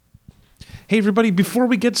Hey, everybody, before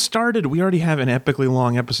we get started, we already have an epically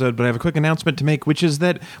long episode, but I have a quick announcement to make, which is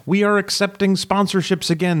that we are accepting sponsorships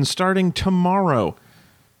again starting tomorrow.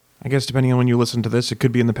 I guess depending on when you listen to this, it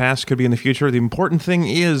could be in the past, could be in the future. The important thing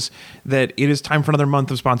is that it is time for another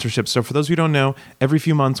month of sponsorships. So for those who don't know, every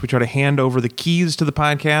few months we try to hand over the keys to the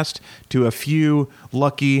podcast to a few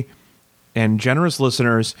lucky and generous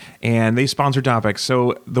listeners, and they sponsor topics.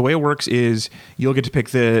 So the way it works is you'll get to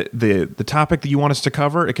pick the topic that you want us to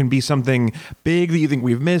cover. It can be something big that you think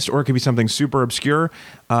we've missed, or it can be something super obscure.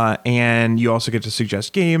 And you also get to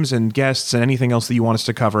suggest games and guests and anything else that you want us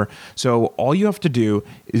to cover. So all you have to do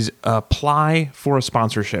is apply for a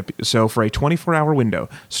sponsorship. So for a 24-hour window,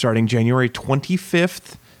 starting January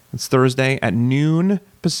 25th, it's Thursday at noon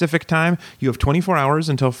Pacific time. You have 24 hours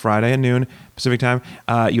until Friday at noon Pacific time.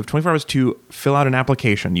 You have 24 hours to fill out an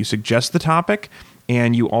application. You suggest the topic,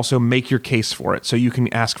 and you also make your case for it. So you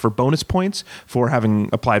can ask for bonus points for having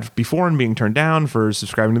applied before and being turned down, for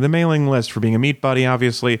subscribing to the mailing list, for being a meat buddy,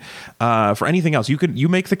 obviously, for anything else. You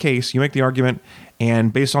make the case, you make the argument,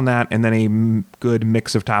 and based on that, and then a good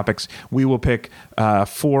mix of topics, we will pick 4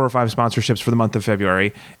 or 5 sponsorships for the month of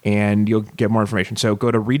February, and you'll get more information. So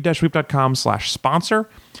go to read-weep.com/sponsor,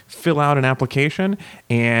 fill out an application,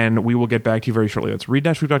 and we will get back to you very shortly. That's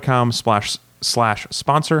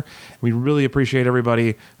read-weep.com/sponsor. We really appreciate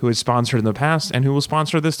everybody who has sponsored in the past and who will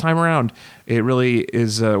sponsor this time around. It really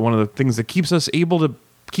is one of the things that keeps us able to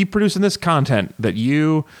keep producing this content that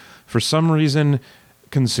you, for some reason,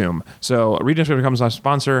 consume. So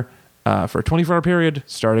read-weep.com/sponsor for a 24-hour period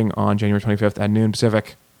starting on January 25th at noon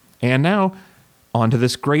Pacific. And now, on to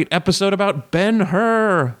this great episode about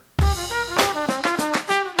Ben-Hur.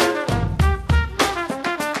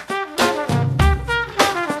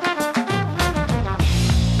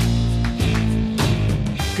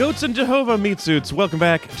 Goats and Jehovah meat suits. Welcome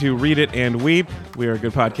back to Read It and Weep. We are a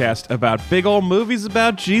good podcast about big old movies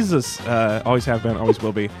about Jesus. Always have been, always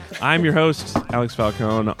will be. I'm your host, Alex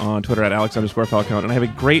Falcone, on Twitter at Alex_Falcone, and I have a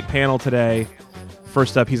great panel today.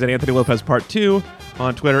 First up, he's at Anthony Lopez Part 2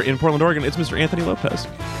 on Twitter in Portland, Oregon. It's Mr. Anthony Lopez.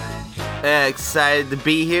 Excited to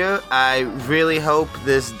be here. I really hope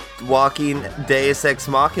this walking Deus Ex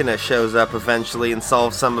Machina shows up eventually and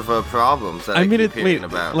solves some of our problems that I keep hearing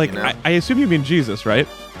about. Like, you know? I assume you mean Jesus, right?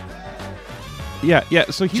 Yeah.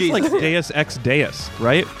 So he's Jesus. like Deus Ex Deus,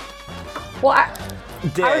 right? Well, I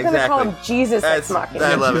was going to call him Jesus Ex Machina.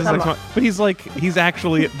 I love it. But he's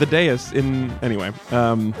actually the Deus in, anyway.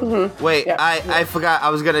 Wait, Yeah. I forgot. I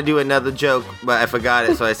was going to do another joke, but I forgot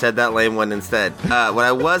it, so I said that lame one instead. What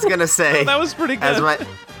I was going to say... That was pretty good.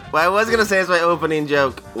 What I was going to say as my opening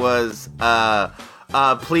joke was...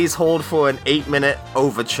 please hold for an 8-minute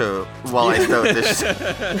overture while I start this.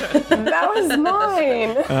 That was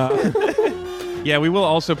mine. Yeah, we will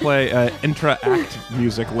also play intra-act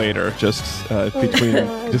music later, just between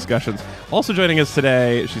discussions. Also joining us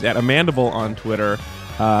today, she's at Amandable on Twitter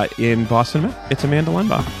in Boston. It's Amanda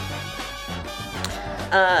Lenbach.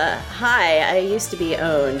 Hi, I used to be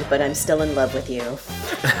owned, but I'm still in love with you.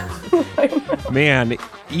 Man,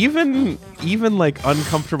 even like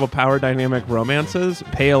uncomfortable power dynamic romances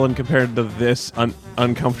pale in compared to this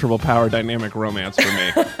uncomfortable power dynamic romance for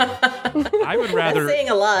me. I would rather That's saying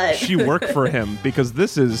a lot. she work for him, because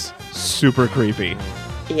this is super creepy.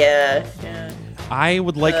 Yeah. I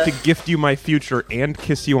would like to gift you my future and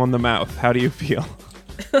kiss you on the mouth. How do you feel?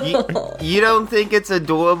 You don't think it's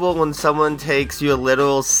adorable when someone takes your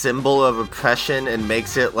literal symbol of oppression and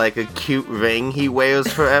makes it like a cute ring he wears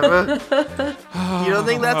forever? You don't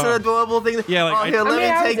think that's an adorable thing? Yeah, like, let me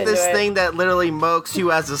I was take this into it. thing that literally marks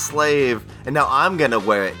you as a slave, and now I'm gonna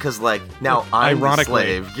wear it, because, like, now I'm the Ironically.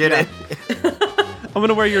 slave. Get it? I'm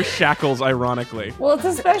gonna wear your shackles, ironically. Well, it's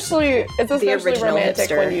especially original romantic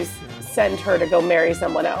hipster. when you send her to go marry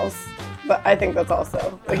someone else. But I think that's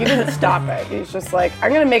also, like, he didn't stop it. He's just like,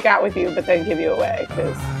 I'm going to make out with you, but then give you away,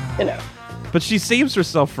 because, you know. But she saves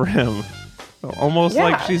herself for him. Almost Yeah.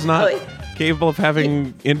 like she's not Oh, capable of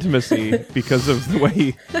having intimacy because of the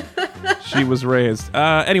way she was raised.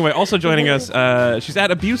 Anyway, also joining us, she's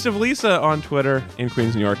at Abusive Lisa on Twitter in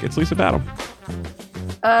Queens, New York. It's Lisa Battle.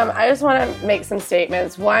 I just want to make some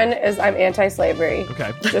statements. One is I'm anti-slavery,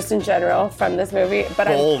 Okay. just in general, from this movie, but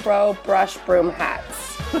Bold. I'm pro-brush broom hats.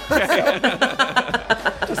 So,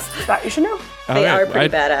 just thought you should know. They Okay, are pretty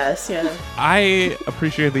badass, yeah. I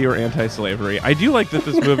appreciate that you're anti-slavery. I do like that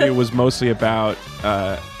this movie was mostly about.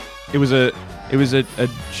 It was a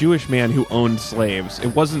Jewish man who owned slaves.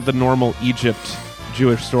 It wasn't the normal Egypt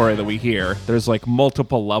Jewish story that we hear. There's like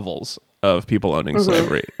multiple levels of people owning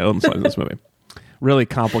slavery in this movie. Really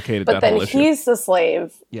complicated But that then whole issue. he's the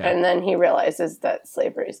slave, Yeah. and then he realizes that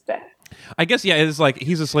slavery is bad. I guess, yeah, it's like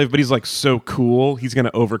he's a slave, but he's like so cool, he's going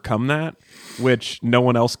to overcome that, which no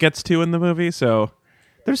one else gets to in the movie. So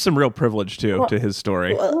there's some real privilege, too, to his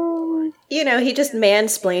story. Well, he just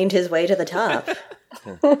mansplained his way to the top.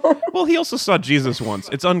 Well, he also saw Jesus once.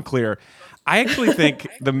 It's unclear. I actually think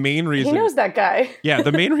the main reason... He knows that guy. Yeah,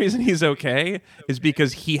 the main reason he's okay is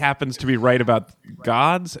because he happens to be right about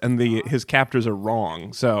gods and his captors are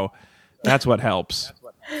wrong. So that's what helps.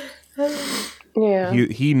 Yeah.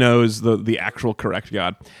 He knows the actual correct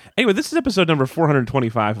God. Anyway, this is episode number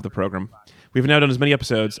 425 of the program. We've now done as many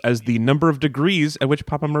episodes as the number of degrees at which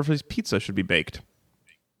Papa Murphy's pizza should be baked.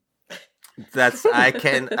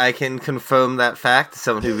 I can confirm that fact.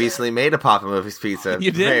 Someone who recently made a Papa Murphy's pizza. You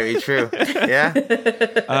did? Very true. Yeah.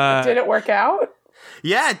 Did it work out?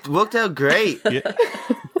 Yeah, it worked out great. Yeah.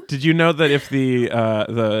 Did you know that if the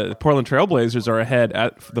Portland Trailblazers are ahead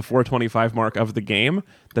at the 425 mark of the game,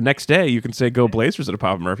 the next day you can say "Go Blazers" at a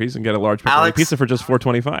Papa Murphy's and get a large pepperoni pizza for just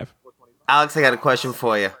 $4.25. Alex, I got a question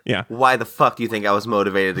for you. Yeah. Why the fuck do you think I was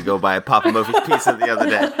motivated to go buy a Papa Murphy's pizza the other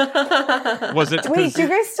day? Was it? Wait, do you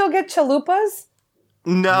guys still get chalupas?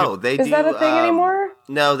 No, they do. Is that a thing anymore?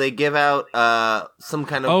 No, they give out some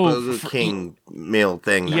kind of Burger King meal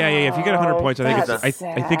thing. Yeah. If you get 100 points, I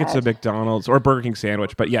think it's a McDonald's or Burger King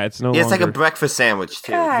sandwich. But yeah, it's no longer. It's like a breakfast sandwich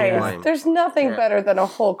too. Guys, there's nothing better than a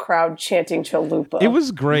whole crowd chanting chalupa. It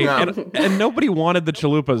was great, No. and nobody wanted the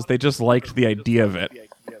chalupas. They just liked the idea of it.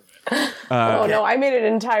 No, I made an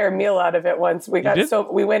entire meal out of it once. We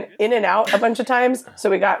went in and out a bunch of times, so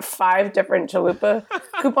we got 5 different chalupa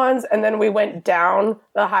coupons, and then we went down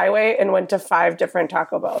the highway and went to 5 different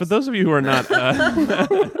Taco Bells. For those of you who are not,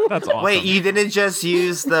 that's awesome. Wait, you didn't just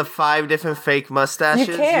use the 5 different fake mustaches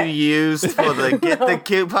You can't. used for the the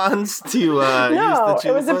coupons to use the No, chalupa?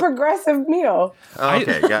 it was a progressive meal. Oh,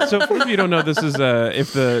 okay, got it. So for those of you who don't know, this is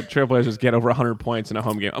if the Trailblazers get over 100 points in a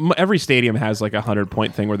home game. Every stadium has like a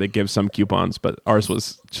 100-point thing where they give some coupons, but ours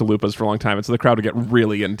was chalupas for a long time, and so the crowd would get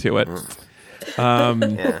really into it.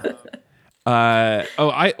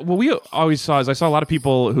 We always saw, I saw a lot of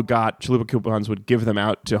people who got chalupa coupons would give them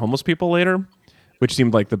out to homeless people later, which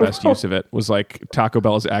seemed like the best use of it. Was like Taco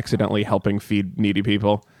Bell is accidentally helping feed needy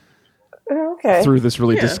people Okay. through this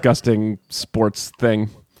really disgusting sports thing.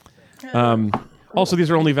 Also,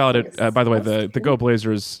 these are only valid at, by the way, the Go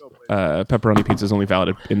Blazers pepperoni pizza is only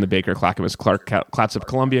valid in the Baker, Clackamas, Clark, Clatsop,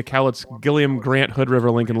 Columbia, Cowlitz, Gilliam, Grant, Hood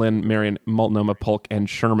River, Lincoln, Lynn, Marion, Multnomah, Polk, and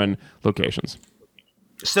Sherman locations.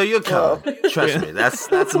 So you're covered. Trust me, that's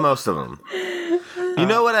most of them. You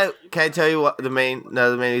know what? Can I tell you what the main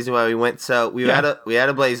reason why we went? So we had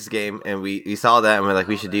a Blazers game, and we saw that, and we're like,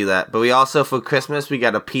 we should do that. But we also, for Christmas, we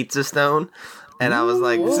got a pizza stone. And I was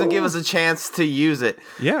like, this will give us a chance to use it.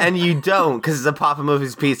 Yeah. And you don't, because it's a Papa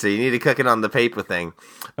Murphy's pizza. You need to cook it on the paper thing.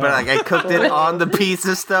 But like, I cooked it on the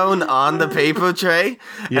pizza stone, on the paper tray.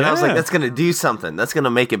 And I was like, that's going to do something. That's going to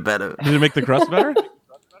make it better. Did it make the crust better?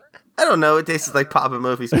 I don't know. It tasted like Papa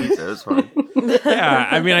Murphy's pizza. It was fine. Yeah,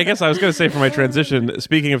 I mean, I guess I was going to say for my transition,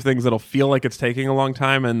 speaking of things that'll feel like it's taking a long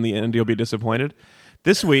time and in the end you'll be disappointed.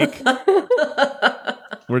 This week,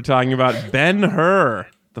 we're talking about Ben-Hur,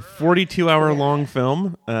 the 42-hour-long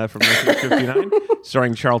film from 1959,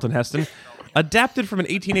 starring Charlton Heston, adapted from an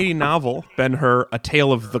 1880 novel, Ben-Hur, A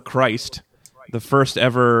Tale of the Christ, the first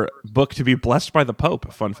ever book to be blessed by the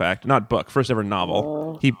Pope. Fun fact, not book, first ever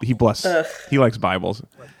novel. He likes Bibles.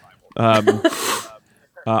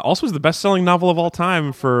 Also was the best-selling novel of all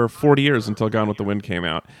time for 40 years until Gone with the Wind came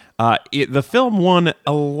out. The film won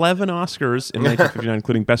 11 Oscars in 1959,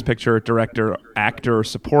 including Best Picture, Director, Actor,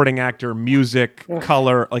 Supporting Actor, Music,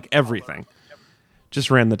 Color, like everything. Just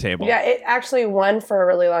ran the table. Yeah, it actually won for a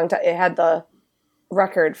really long time. It had the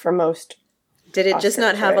record for most. Did it just Oscars,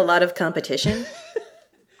 not have right? a lot of competition?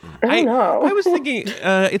 I don't know. I was thinking,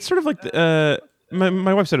 it's sort of like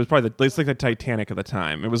my wife said it was probably it's like the Titanic of the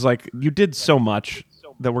time. It was like you did so much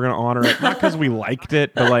that we're going to honor it, not because we liked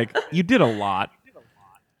it, but like you did a lot.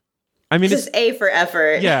 I mean, Just A for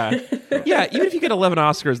effort. Yeah. Even if you get 11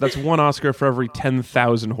 Oscars, that's one Oscar for every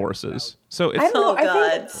 10,000 horses. So it's I don't know. Oh, I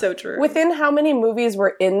God. think So true. within how many movies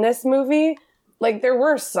were in this movie, like there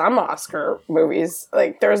were some Oscar movies.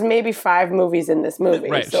 Like there was maybe 5 movies in this movie.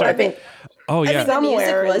 Right, so sure. I think oh yeah. the music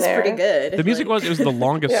somewhere in was there. pretty good. The music it was the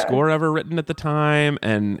longest Yeah. score ever written at the time,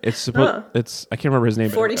 and it's supposed I can't remember his name.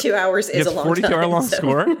 42 hours is a long 42 time. hour long so-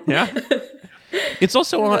 score. Yeah. It's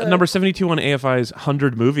also on number 72 on AFI's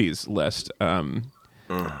 100 movies list,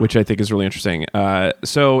 which I think is really interesting.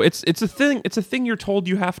 So it's a thing. It's a thing you're told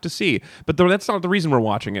you have to see, but that's not the reason we're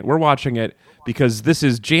watching it. We're watching it because this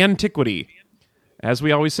is Jantiquity, as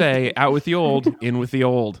we always say. Out with the old, in with the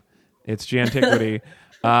old. It's Jantiquity.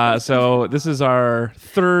 So this is our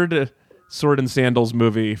third sword and sandals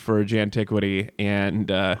movie for Jantiquity, and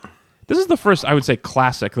this is the first, I would say,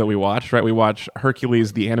 classic that we watched. Right, we watched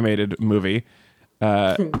Hercules the animated movie,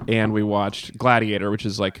 and we watched Gladiator, which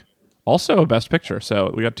is like also a Best Picture.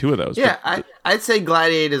 So we got 2 of those. Yeah, I'd say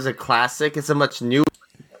Gladiator is a classic. It's a much newer.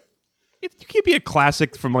 It could be a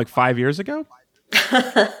classic from like 5 years ago.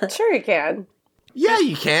 Sure, you can. Yeah,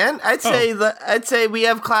 you can. I'd say we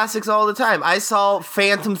have classics all the time. I saw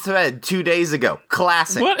Phantom Thread 2 days ago.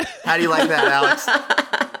 Classic. What? How do you like that, Alex?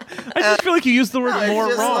 I just feel like you used the word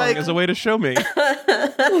more wrong as a way to show me.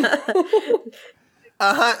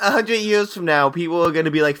 100 years from now, people are going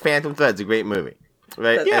to be like, Phantom Thread's a great movie.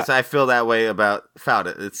 Right? Yeah. So I feel that way about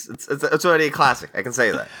it. It's already a classic. I can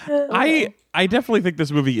say that. I definitely think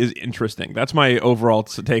this movie is interesting. That's my overall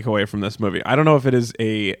takeaway from this movie. I don't know if it is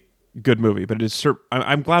a good movie, but it is.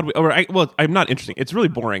 I'm glad. I'm not interesting. It's really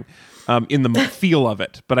boring in the feel of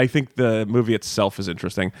it, but I think the movie itself is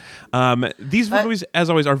interesting. These movies, as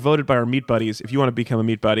always, are voted by our Meat Buddies. If you want to become a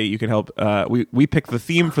Meat Buddy, you can help. We pick the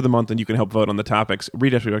theme for the month, and you can help vote on the topics.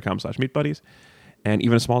 RiaW.com/meatbuddies. And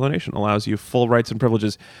even a small donation allows you full rights and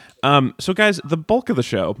privileges. So, guys, the bulk of the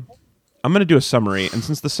show, I'm going to do a summary. And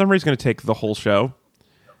since the summary is going to take the whole show,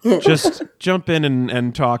 just jump in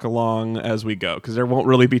and talk along as we go, because there won't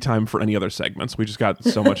really be time for any other segments. We just got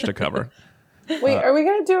so much to cover. Wait, are we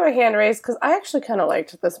going to do a hand race? Because I actually kind of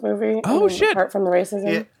liked this movie. Oh, shit. Apart from the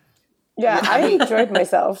racism. Yeah, I enjoyed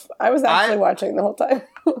myself. I was actually watching the whole time.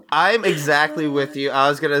 I'm exactly with you. I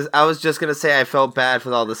was just gonna say I felt bad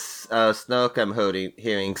for all the smoke I'm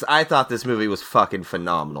hearing, because I thought this movie was fucking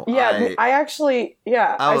phenomenal. Yeah, I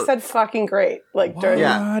said fucking great. Like during.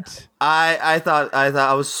 Yeah. I thought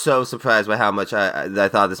I was so surprised by how much I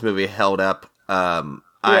thought this movie held up.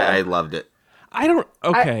 I loved it.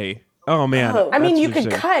 Oh man! I mean, you could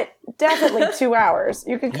cut definitely 2 hours.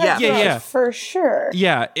 You could cut 2 hours for sure.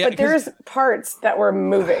 Yeah, but there's parts that were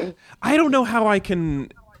moving. I don't know how I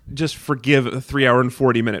can just forgive a 3 hour and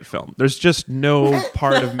 40-minute film. There's just no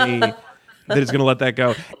part of me that is going to let that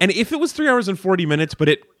go. And if it was 3 hours and 40 minutes, but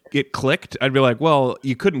it clicked, I'd be like, well,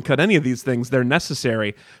 you couldn't cut any of these things. They're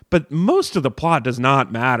necessary. But most of the plot does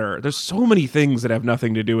not matter. There's so many things that have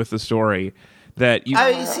nothing to do with the story that you.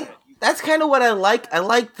 See, that's kind of what I like. I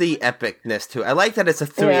like the epicness to it. I like that it's a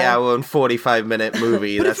 3 hour and 45-minute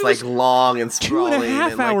movie that's like long and sprawling.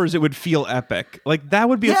 2.5 hours, it would feel epic. Like that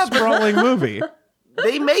would be a sprawling movie.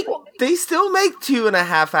 They still make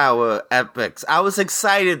 2.5 hour epics. I was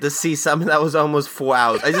excited to see something that was almost 4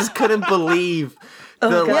 hours. I just couldn't believe we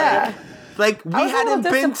hadn't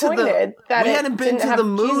been to the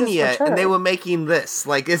moon yet, and they were making this.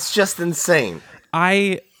 Like, it's just insane.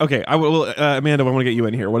 I will, Amanda, I want to get you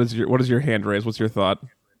in here. What is your hand raise? What's your thought?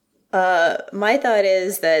 My thought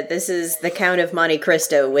is that this is the Count of Monte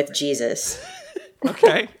Cristo with Jesus.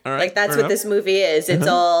 Okay, all right. Like, that's what this movie is. It's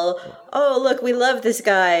all, look, we love this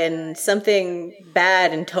guy, and something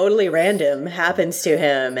bad and totally random happens to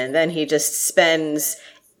him, and then he just spends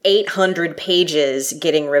 800 pages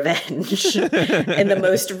getting revenge in the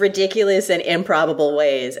most ridiculous and improbable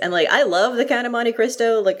ways. And like, I love the Count of Monte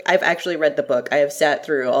Cristo. Like, I've actually read the book. I have sat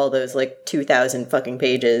through all those like 2,000 fucking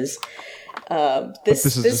pages.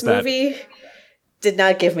 This movie did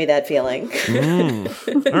not give me that feeling.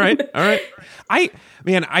 All right. I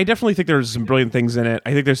definitely think there's some brilliant things in it.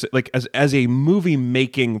 I think there's like as a movie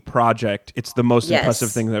making project, it's the most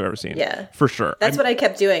impressive thing I've ever seen. Yeah, for sure. That's what I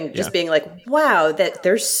kept doing, just being like, wow, that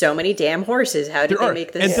there's so many damn horses. How did they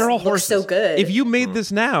make this? And they're all look horses. So good. If you made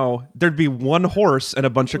this now, there'd be one horse and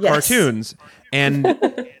a bunch of cartoons. And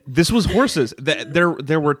this was horses.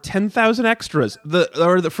 There were 10,000 extras.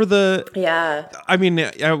 I mean,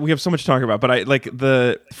 we have so much to talk about, but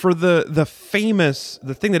the famous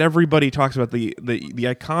thing that everybody talks about, the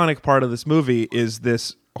iconic part of this movie is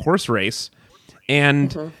this horse race,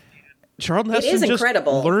 and Charlton Heston just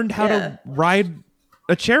learned how to ride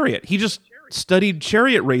a chariot. He just studied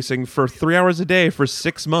chariot racing for 3 hours a day for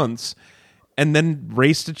 6 months, and then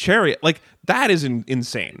raced a chariot. Like, that is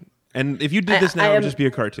insane. And if you did this now, it would just be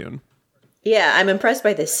a cartoon. Yeah, I'm impressed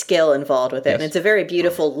by the skill involved with it. And it's a very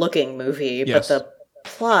beautiful looking movie, but the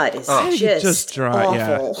plot is just dry.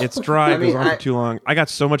 awful. Yeah, it's dry. It goes on for too long. I got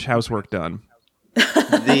so much housework done.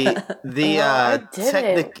 The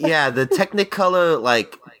Technicolor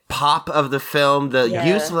like pop of the film, the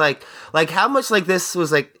use of like how much like this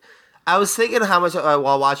was like. I was thinking how much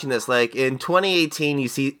while watching this, like in 2018, you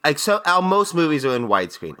see like most movies are in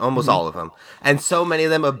widescreen, almost all of them, and so many of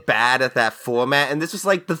them are bad at that format. And this was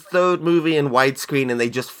like the third movie in widescreen, and they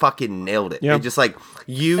just fucking nailed it. They just like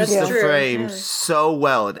used the frame so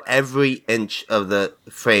well, and every inch of the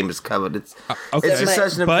frame is covered. It's just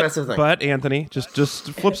such an impressive thing. But Anthony, just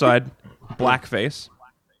flip side. blackface.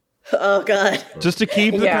 Oh, God. Just to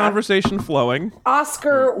keep the conversation flowing.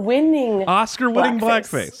 Oscar-winning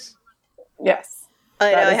blackface. Yes.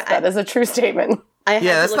 That is a true statement. I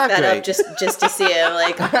had to look that up just to see it.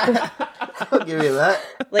 Like, I'll give you that.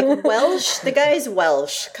 Like Welsh? The guy's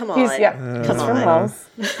Welsh. Come on. He's from Welsh.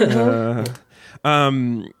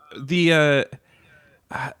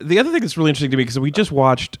 The other thing that's really interesting to me, because we just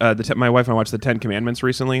watched, my wife and I watched the 10 Commandments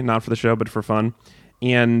recently, not for the show, but for fun.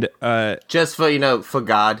 And just for, for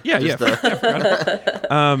God. Yeah, for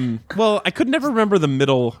God. Well, I could never remember the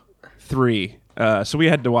middle 3. So we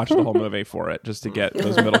had to watch the whole movie for it, just to get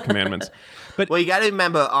those middle commandments. But you got to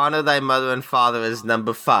remember, honor thy mother and father is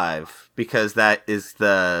number 5, because that is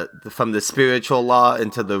from the spiritual law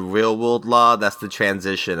into the real world law. That's the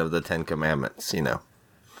transition of the 10 Commandments.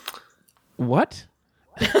 What?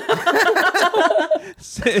 Explain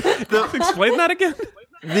that again.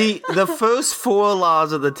 The first 4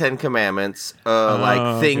 laws of the 10 Commandments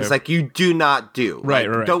are things like you do not do.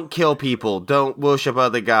 Right. Don't kill people. Don't worship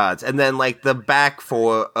other gods. And then the back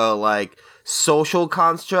 4 are social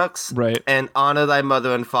constructs. Right. And honor thy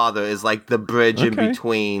mother and father is the bridge in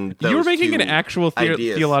between those. You were making an actual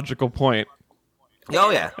theological point. Oh,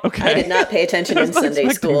 yeah. Okay. I did not pay attention in Sunday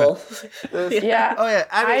school. Yeah. Oh, yeah.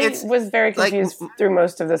 I was very confused through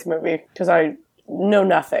most of this movie because I know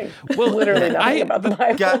nothing. Well, literally nothing about the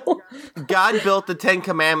Bible. God built the 10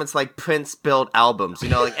 Commandments like Prince built albums.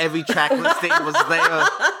 Every track listing was there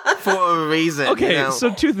for a reason. Okay,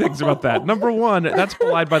 so 2 things about that. Number 1, that's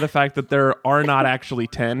belied by the fact that there are not actually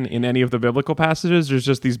 10 in any of the biblical passages. There's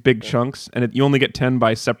just these big chunks, and you only get 10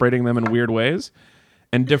 by separating them in weird ways.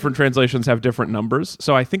 And different translations have different numbers.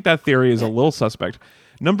 So I think that theory is a little suspect.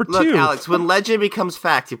 Number 2... Look, Alex, when legend becomes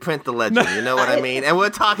fact, you print the legend. You know what I mean? And we're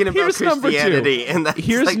talking about Christianity. And that's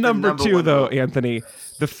Here's number 2, though, Anthony.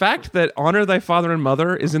 The fact that honor thy father and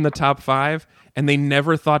mother is in the top 5, and they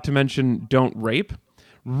never thought to mention don't rape,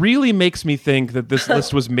 really makes me think that this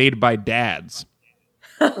list was made by dads.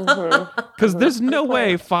 Because there's no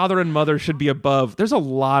way father and mother should be above. There's a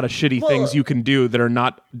lot of shitty things you can do that are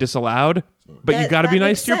not disallowed, but you got to be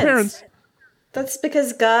nice to your parents. That's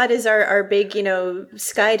because God is our big,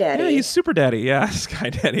 Sky Daddy. Yeah, he's Super Daddy. Yeah,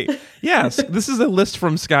 Sky Daddy. Yes, this is a list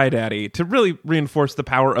from Sky Daddy to really reinforce the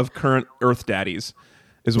power of current Earth Daddies,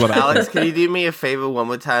 is what Alex, can you do me a favor one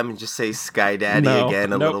more time and just say Sky Daddy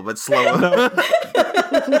again a little bit slower? No.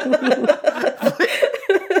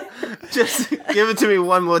 Just give it to me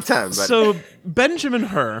one more time, buddy. So,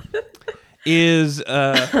 Ben-Hur is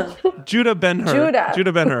Judah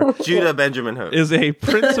Ben-Hur. Judah Benjamin Hur is a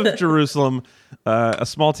prince of Jerusalem, a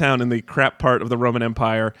small town in the crap part of the Roman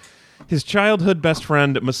Empire. His childhood best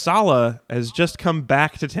friend, Masala, has just come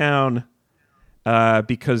back to town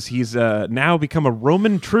because he's now become a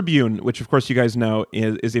Roman tribune, which, of course, you guys know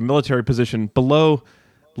is a military position below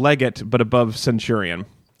legate but above centurion.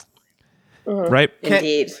 Right?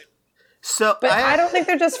 Indeed. But I don't think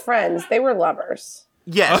they're just friends. They were lovers.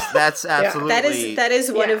 Yes, that's absolutely... That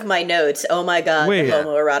is one of my notes. Oh my God, the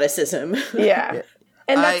homoeroticism. Yeah.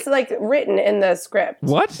 And that's written in the script.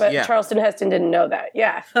 What? But Charleston Heston didn't know that.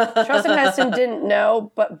 Yeah. Charleston Heston didn't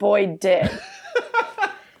know, but Boyd did.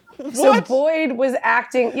 So Boyd was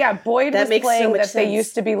acting... Yeah, Boyd was playing that they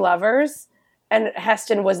used to be lovers, and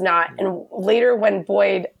Heston was not. And later when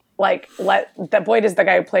Boyd, Boyd is the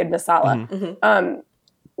guy who played Masala.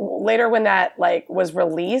 Later when that was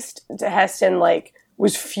released, Heston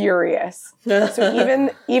was furious. So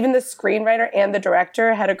even the screenwriter and the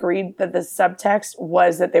director had agreed that the subtext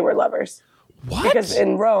was that they were lovers. What? Because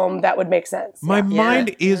in Rome that would make sense. My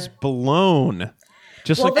mind is blown.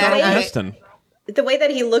 Just like Charlton Heston. The way that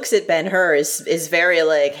he looks at Ben-Hur is very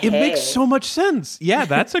hey. It makes so much sense. Yeah,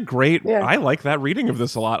 that's a great... I like that reading of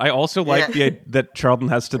this a lot. I also like that Charlton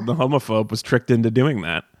Heston, the homophobe, was tricked into doing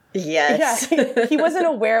that. Yes. Yeah, he wasn't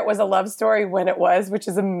aware it was a love story when it was, which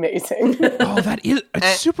is amazing.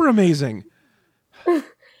 It's super amazing. But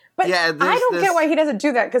I don't get why he doesn't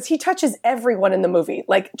do that, because he touches everyone in the movie.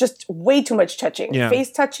 Just way too much touching. Yeah.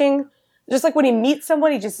 Face touching. Just when he meets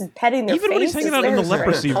someone, he just is petting their face. Even when he's hanging out in the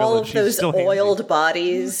leprosy village, all of those oiled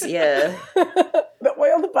bodies, yeah. The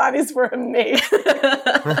oiled bodies were amazing.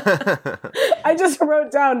 I just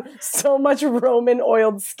wrote down so much Roman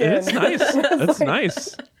oiled skin. It's nice. That's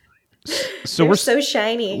nice. So we're so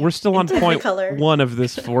shiny. We're still on point 1 of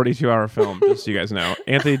this 42-hour film, just so you guys know.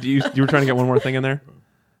 Anthony, you were trying to get one more thing in there?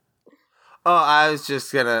 Oh, I was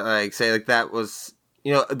just gonna say that was,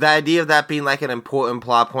 the idea of that being an important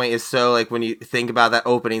plot point is so when you think about that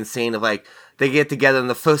opening scene of they get together and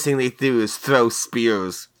the first thing they do is throw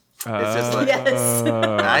spears. It's just like, yes.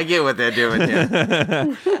 I get what they're doing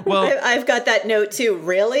here. Well, I've got that note too.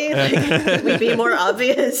 Really? Could we be more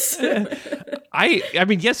obvious? I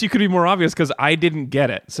mean, yes, you could be more obvious because I didn't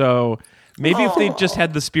get it. So maybe if they just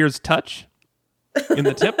had the spear's touch in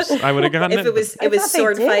the tips, I would have gotten it. If it was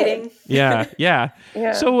sword fighting. Yeah.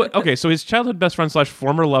 So his childhood best friend /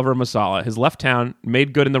 former lover, Masala, has left town,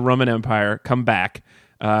 made good in the Roman Empire, come back.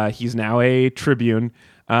 He's now a tribune.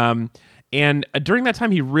 And during that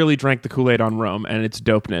time, he really drank the Kool-Aid on Rome and its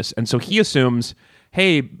dopeness. And so he assumes,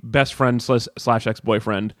 hey, best friend /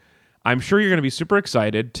 ex-boyfriend, I'm sure you're going to be super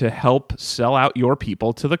excited to help sell out your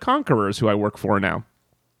people to the conquerors who I work for now.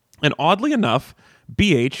 And oddly enough,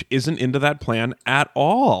 BH isn't into that plan at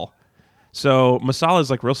all. So Masala is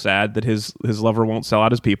like real sad that his lover won't sell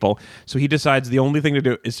out his people. So he decides the only thing to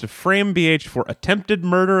do is to frame BH for attempted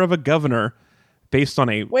murder of a governor based on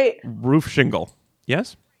a roof shingle.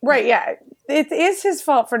 Yes? Right, yeah. It is his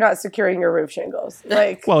fault for not securing your roof shingles.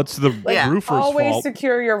 Well, it's the roofer's fault. Always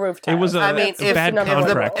secure your roof tiles. It was a bad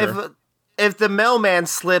contractor. If the mailman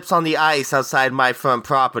slips on the ice outside my front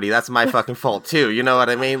property, that's my fucking fault too. You know what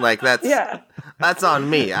I mean? Like that's on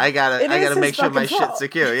me. I gotta make sure my shit's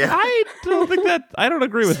secure. Yeah. I don't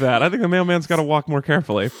agree with that. I think the mailman's got to walk more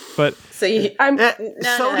carefully. But so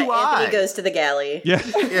Anthony goes to the galley. Yeah.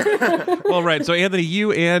 Well, right. So Anthony,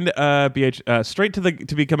 you and BH straight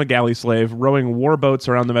to become a galley slave, rowing war boats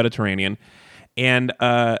around the Mediterranean, and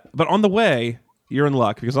but on the way, you're in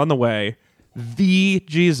luck because on the way, the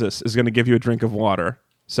Jesus is going to give you a drink of water.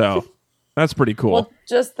 So that's pretty cool. Well,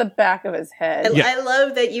 just the back of his head. I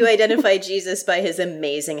love that you identify Jesus by his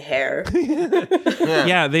amazing hair.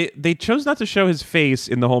 Yeah, they chose not to show his face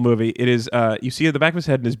in the whole movie. It is you see at the back of his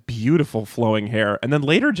head and his beautiful flowing hair, and then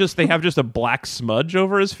later they have just a black smudge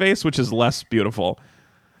over his face, which is less beautiful.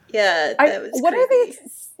 Yeah, that was what creepy. are they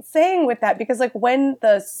saying with that? Because like when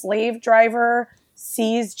the slave driver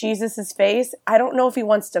sees Jesus's face, I don't know if he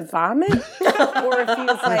wants to vomit or if he's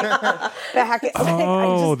like back at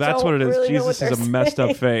that's what it is. Really Jesus is a messed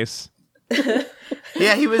up face.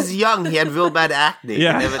 Yeah, he was young. He had real bad acne.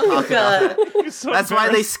 Yeah. Never talked about that. That's why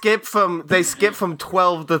they skip from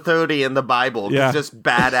 12 to 30 in the Bible. It's just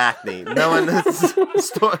bad acne. No one knows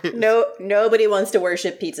story. Nobody wants to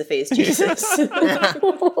worship pizza face Jesus.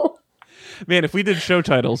 Man, if we did show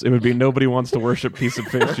titles, it would be Nobody Wants to Worship Pizza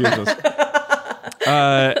Face Jesus.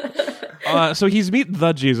 So he's meet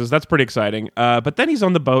the Jesus. That's pretty exciting. But then he's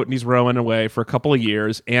on the boat and he's rowing away for a couple of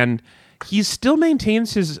years, and he still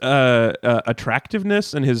maintains his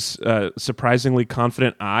attractiveness and his surprisingly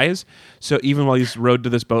confident eyes. So even while he's rowed to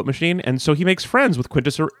this boat machine, and so he makes friends with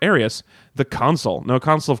Quintus Arrius, the consul. Now,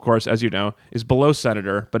 consul, of course, as you know, is below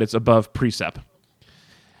senator, but it's above precept.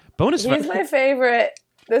 He's my favorite.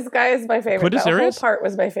 This guy is my favorite. Quintus That Arrius? whole part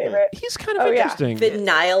was my favorite. He's kind of interesting. The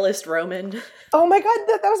nihilist Roman. Oh my god,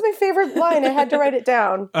 that was my favorite line. I had to write it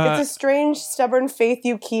down. It's a strange, stubborn faith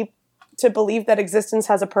you keep to believe that existence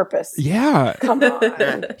has a purpose. Yeah. Come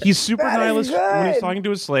on. He's super nihilist when he's talking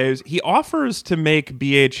to his slaves. He offers to make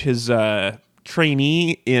BH his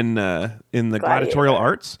trainee in the gladiatorial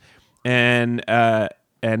arts, and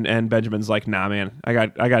Benjamin's like, nah, man, I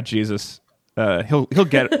got Jesus. He'll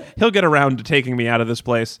get around to taking me out of this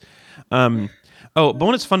place.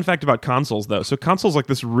 Bonus fun fact about consuls though. So consul's like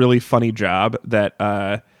this really funny job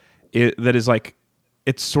that is like,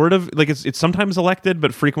 it's sort of like it's sometimes elected,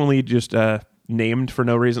 but frequently just named for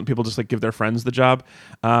no reason. People just like give their friends the job,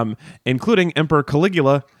 including Emperor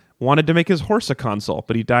Caligula wanted to make his horse a consul,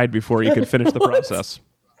 but he died before he could finish the process.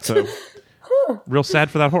 So real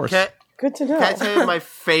sad for that horse. Good to know. Can I tell you my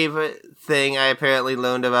favorite thing I apparently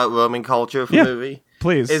learned about Roman culture from the movie?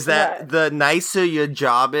 Please. Is that the nicer your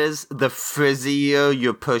job is, the frizzier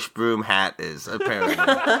your push broom hat is, apparently.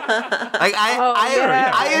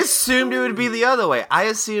 I assumed it would be the other way. I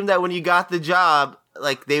assumed that when you got the job,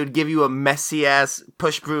 like, they would give you a messy-ass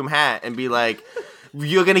push broom hat and be like,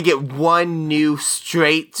 you're going to get one new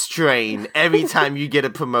straight strain every time you get a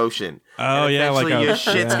promotion. Oh, and yeah. eventually your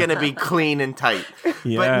shit's going to be clean and tight.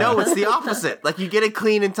 Yeah. But no, it's the opposite. Like, you get a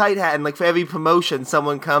clean and tight hat, and, like, for every promotion,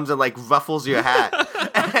 someone comes and, like, ruffles your hat.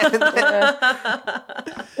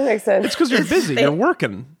 That makes sense. It's because you're busy. You're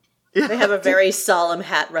working. They have a very solemn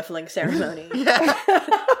hat ruffling ceremony.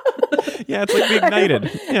 Yeah, it's like being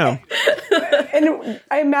knighted. Yeah. And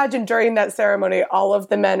I imagine during that ceremony, all of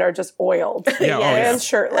the men are just oiled. And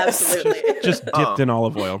shirtless. Absolutely. Just dipped in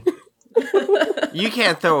olive oil. You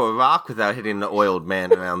can't throw a rock without hitting the oiled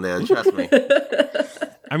man around there, trust me.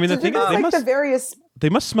 I mean, the thing is, they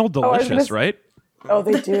must smell delicious, right? Oh,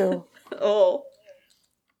 they do.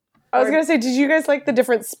 I was going to say, did you guys like the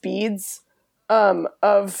different speeds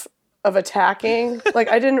of of attacking. Like,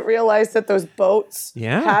 I didn't realize that those boats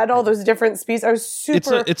had all those different speeds. I was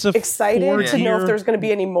super excited to know if there was going to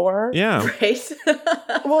be any more. Yeah. Right?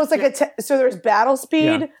 Well, it's like, so there's battle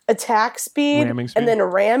speed, attack speed, and then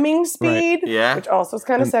ramming speed, which also is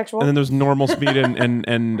kind of sexual. And then there's normal speed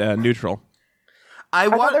and neutral. I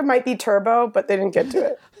thought there might be turbo, but they didn't get to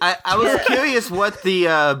it. I was curious what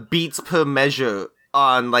the beats per measure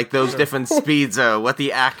on like those different speeds are, what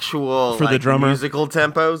the actual for the drummer musical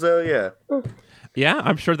tempos are. Yeah,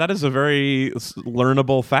 I'm sure that is a very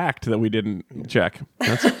learnable fact that we didn't check. We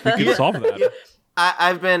can solve that.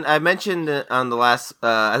 I mentioned on the last,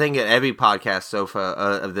 I think at every podcast so far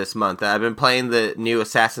of this month, that I've been playing the new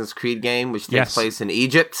Assassin's Creed game, which takes place in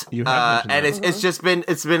Egypt. You have and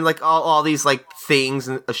it's been like all these like things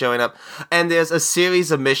showing up, and there's a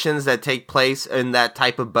series of missions that take place in that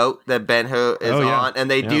type of boat that Ben-Hur is on,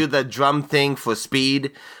 and they do the drum thing for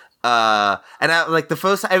speed. And I like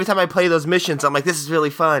every time I play those missions, I'm like, this is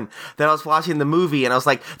really fun. Then I was watching the movie and I was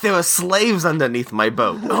like, there are slaves underneath my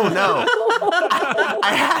boat. Oh no.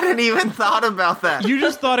 I hadn't even thought about that. You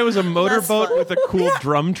just thought it was a motorboat with a cool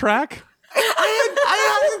drum track?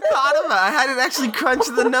 I hadn't thought about it. I hadn't actually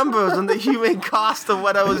crunched the numbers on the human cost of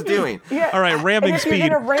what I was doing. Yeah. All right, ramming speed. You're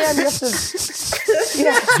going to ram, you have to...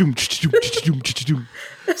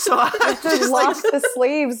 So I just lost the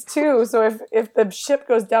slaves too. So if the ship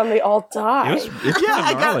goes down, they all die.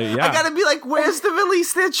 I gotta be like, where's the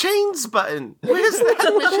release their chains button? Where's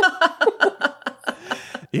that mission?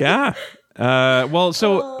 Yeah. Well,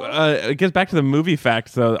 so it gets back to the movie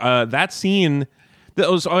fact, though. That scene...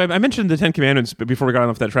 I mentioned the Ten Commandments before we got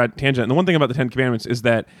off that tangent. And the one thing about the Ten Commandments is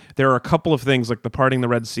that there are a couple of things, like the parting the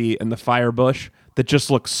Red Sea and the fire bush, that just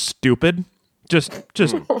look stupid. Just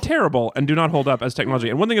terrible and do not hold up as technology.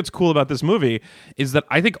 And one thing that's cool about this movie is that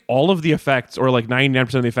I think all of the effects, or like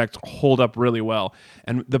 99% of the effects, hold up really well.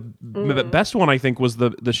 And the best one, I think, was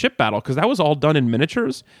the ship battle, because that was all done in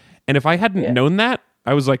miniatures. And if I hadn't known that,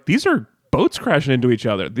 I was like, these are boats crashing into each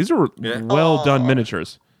other. These are well-done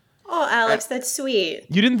miniatures. Oh, Alex, that's sweet.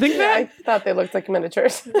 You didn't think that? I thought they looked like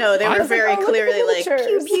miniatures. No, they were very clearly like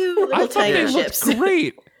pew pew little tiny ships.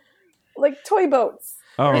 Great. Like toy boats.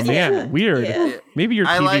 Oh man, weird. Yeah. Maybe your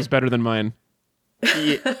TV's better than mine.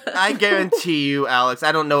 Yeah, I guarantee you, Alex,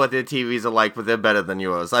 I don't know what their TVs are like, but they're better than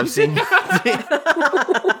yours. I've seen your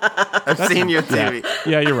TV.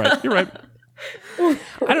 Yeah, you're right. I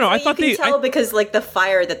don't know. I thought you can tell because like the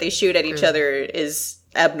fire that they shoot at each other is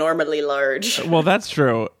abnormally large. Well, that's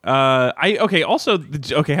true. Also,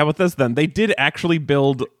 how about this then? They did actually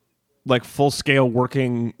build like full scale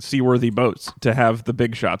working seaworthy boats to have the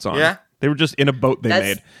big shots on. Yeah. They were just in a boat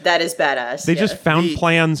made. That is badass. They just found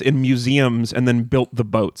plans in museums and then built the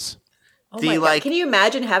boats. Oh my God. Can you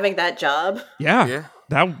imagine having that job? Yeah.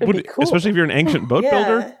 That would, cool. Especially if you're an ancient boat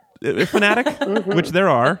builder fanatic, which there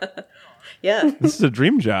are. Yeah. This is a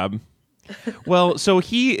dream job. Well, so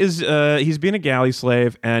he is he's being a galley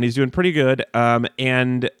slave and he's doing pretty good.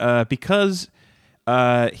 Because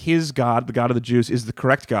his god, the god of the Jews, is the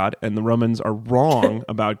correct god, and the Romans are wrong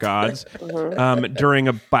about gods. During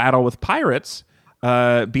a battle with pirates,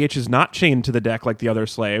 BH is not chained to the deck like the other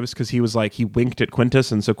slaves, because he winked at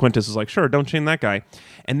Quintus, and so Quintus is like, sure, don't chain that guy.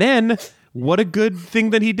 And then, what a good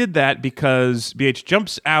thing that he did that, because BH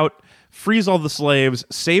jumps out, frees all the slaves,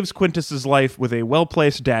 saves Quintus's life with a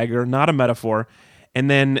well-placed dagger, not a metaphor, and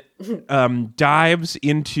then dives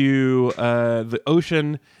into the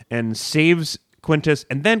ocean and saves Quintus,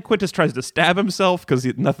 and then Quintus tries to stab himself because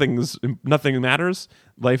nothing matters.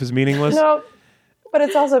 Life is meaningless. No, but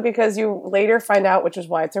it's also because you later find out, which is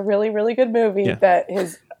why it's a really, really good movie, that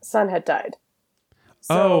his son had died.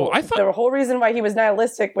 So I thought the whole reason why he was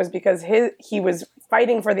nihilistic was because he was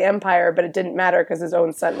fighting for the empire, but it didn't matter because his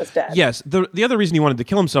own son was dead. Yes, the other reason he wanted to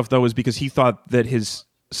kill himself though was because he thought that his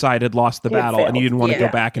side had lost the battle and he didn't want to go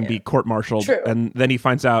back and be court-martialed. True. And then he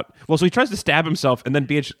finds out, so he tries to stab himself, and then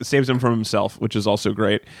BH saves him from himself, which is also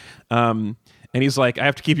great. And he's like, I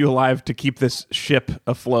have to keep you alive to keep this ship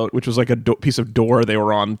afloat, which was like a piece of door they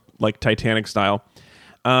were on, like Titanic style.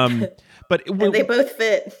 But and they both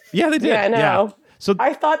fit. Yeah, they did. Yeah, I know. Yeah. So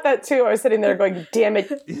I thought that too. I was sitting there going, damn it,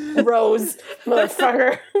 Rose,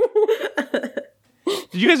 motherfucker.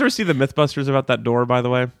 Did you guys ever see the Mythbusters about that door, by the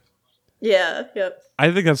way? Yeah, yep.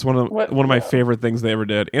 I think that's one of my favorite things they ever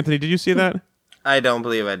did. Anthony, did you see that? I don't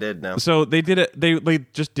believe I did, no. So they did it. They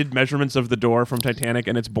just did measurements of the door from Titanic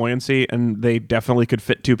and its buoyancy, and they definitely could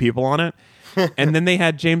fit 2 people on it. And then they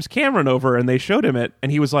had James Cameron over, and they showed him it,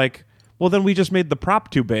 and he was like, well, then we just made the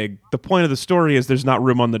prop too big. The point of the story is there's not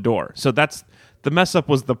room on the door. So that's the mess up,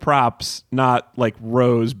 was the props, not like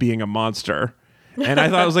Rose being a monster. And I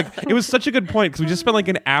thought it was such a good point because we just spent like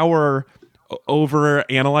an hour over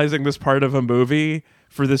analyzing this part of a movie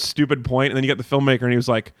for this stupid point, and then you get the filmmaker and he was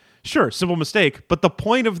like, sure, simple mistake, but the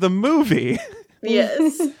point of the movie.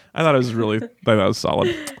 Yes. I thought it was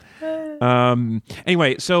solid.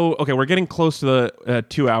 Anyway, so okay, we're getting close to the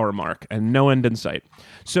 2-hour mark and no end in sight.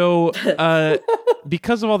 So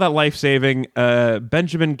because of all that life saving,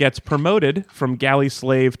 Benjamin gets promoted from galley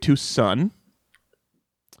slave to son.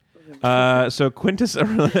 So Quintus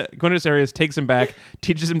Arias takes him back,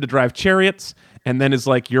 teaches him to drive chariots, and then is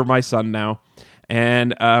like, "You're my son now."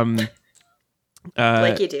 And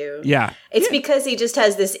like you do. Yeah. It's because he just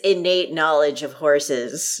has this innate knowledge of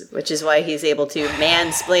horses, which is why he's able to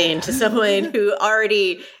mansplain to someone who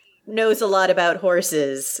already knows a lot about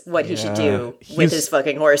horses what he should do with his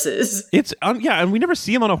fucking horses. It's and we never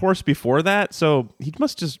see him on a horse before that, so he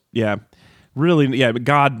must just really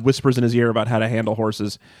God whispers in his ear about how to handle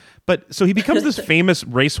horses. But so he becomes this famous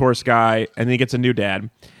racehorse guy, and then he gets a new dad,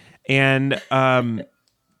 and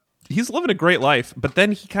he's living a great life, but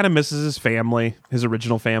then he kind of misses his family, his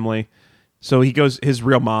original family. So he goes, his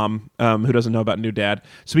real mom, who doesn't know about new dad.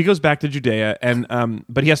 So he goes back to Judea, and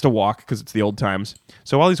but he has to walk because it's the old times.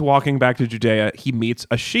 So while he's walking back to Judea, he meets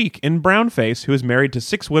a sheik in brownface who is married to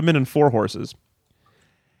 6 women and 4 horses.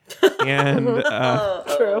 And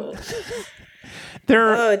true.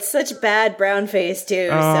 It's such bad brownface too.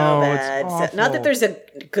 So bad. Not that there's a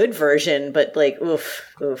good version, but like, oof.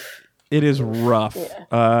 It is rough.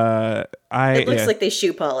 Yeah. It looks like they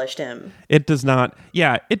shoe polished him. It does not.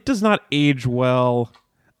 Yeah, it does not age well.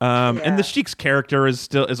 And the sheik's character is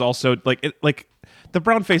also like the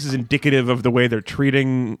brown face is indicative of the way they're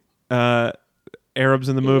treating Arabs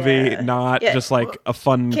in the movie, not just like a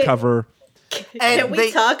fun cover. Can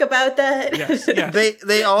we talk about that? Yes.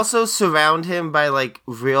 They also surround him by like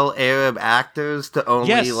real Arab actors to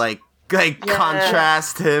only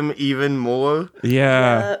contrast him even more.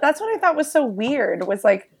 Yeah. That's what I thought was so weird, was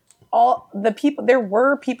like all the people, there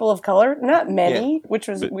were people of color, not many, which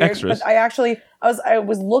was weird. Extras. But I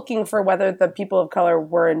was looking for whether the people of color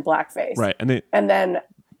were in blackface. Right. And then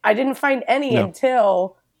I didn't find any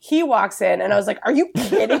until he walks in, and I was like, are you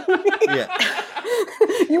kidding me? Yeah.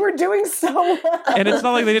 You were doing so well. And it's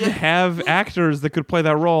not like they didn't have actors that could play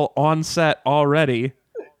that role on set already.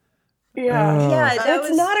 Yeah,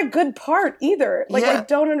 it's not a good part either. Like, I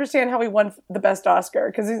don't understand how he won the best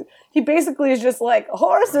Oscar, because he basically is just like,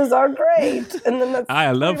 horses are great, and then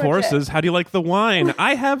I love horses. How do you like the wine?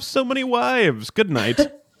 I have so many wives. Good night.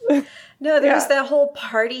 No, there was that whole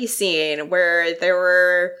party scene where there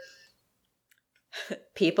were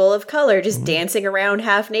people of color just dancing around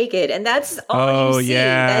half naked, and that's all you see.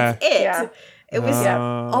 That's it. Yeah. It was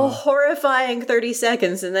a horrifying 30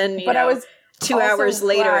 seconds, and then I was 2 hours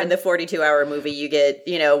later in the 42-hour movie, you get,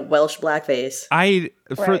 Welsh blackface.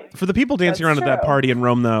 For the people dancing around at that party in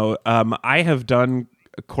Rome, though, I have done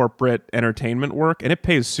corporate entertainment work, and it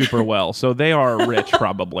pays super well. So they are rich,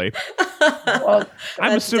 probably. Well,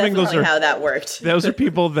 I'm assuming those are how that worked. Those are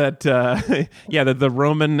people that, that the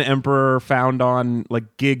Roman emperor found on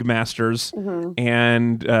like gig masters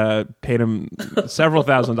and paid him several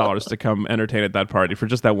 $1,000s to come entertain at that party for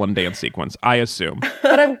just that one dance sequence. I assume.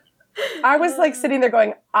 But I was like sitting there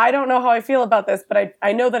going, I don't know how I feel about this, but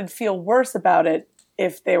I know that I'd feel worse about it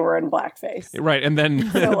if they were in blackface. Right, and then,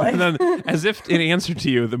 and then as if in answer to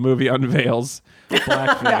you, the movie unveils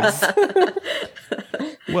blackface.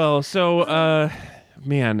 Well, so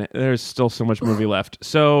man, there's still so much movie left.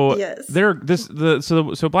 So so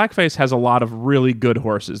blackface has a lot of really good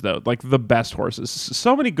horses, though, like the best horses.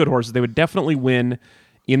 So many good horses. They would definitely win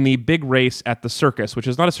in the big race at the circus, which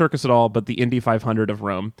is not a circus at all, but the Indy 500 of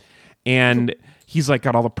Rome. And he's like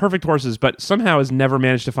got all the perfect horses, but somehow has never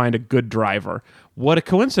managed to find a good driver. What a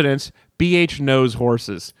coincidence. BH knows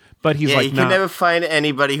horses, but he's like, you can never find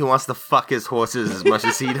anybody who wants to fuck his horses as much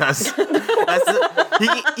as he does.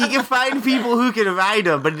 He can find people who can ride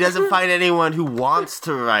them, but he doesn't find anyone who wants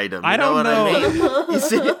to ride them. I don't know. I mean? You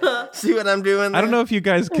see what I'm doing there? I don't know if you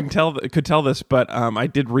guys could tell this, but I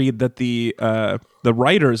did read that the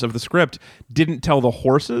writers of the script didn't tell the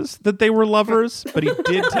horses that they were lovers, but he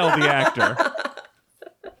did tell the actor.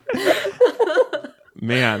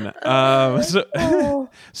 Man.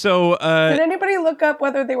 So did anybody look up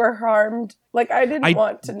whether they were harmed? Like, I didn't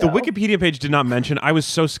want to know. The Wikipedia page did not mention. I was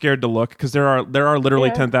so scared to look because there are literally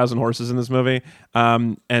 10,000 horses in this movie,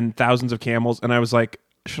 and thousands of camels, and I was like,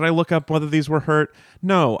 should I look up whether these were hurt?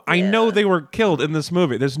 No, I know they were killed in this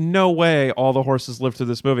movie. There's no way all the horses lived through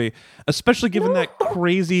this movie, especially given that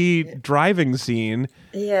crazy driving scene.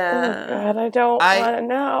 Yeah. Oh God, I don't want to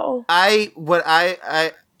know.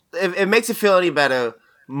 If it makes it feel any better,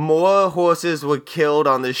 more horses were killed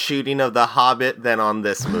on the shooting of The Hobbit than on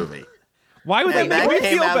this movie. Why would that make me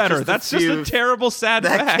feel better? That's just a terrible, sad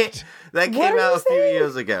fact. That came out a few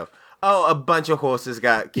years ago. Oh, a bunch of horses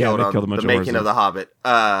got killed on the making of The Hobbit.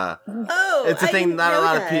 It's a thing not a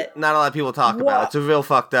lot of people talk about. It's a real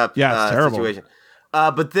fucked up situation.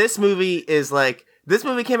 But this movie is like, this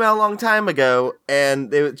movie came out a long time ago,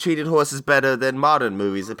 and they treated horses better than modern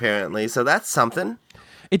movies, apparently. So that's something.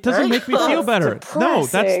 It doesn't make me feel better. No,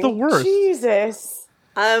 that's the worst. Jesus.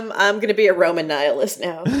 I'm gonna be a Roman nihilist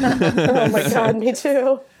now. Oh my god, me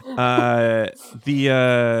too.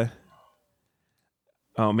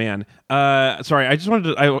 Oh man. Sorry, I just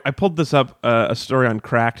wanted to. I pulled this up, a story on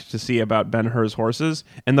Cracked to see about Ben-Hur's horses,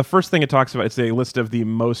 and the first thing it talks about is a list of the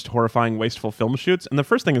most horrifying, wasteful film shoots, and the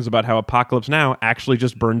first thing is about how Apocalypse Now actually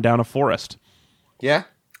just burned down a forest. Yeah.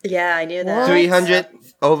 Yeah, I knew that.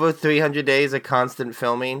 300 days of constant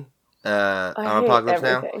filming on Apocalypse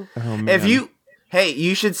Now. Oh, man.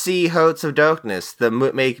 You should see Hearts of Darkness, the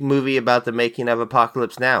movie about the making of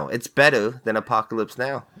Apocalypse Now. It's better than Apocalypse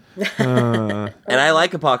Now. And I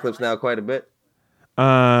like Apocalypse Now quite a bit.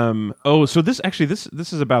 So this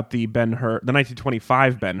is about the Ben-Hur, the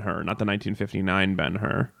 1925 Ben-Hur, not the 1959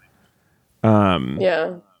 Ben-Hur.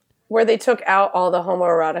 Yeah, where they took out all the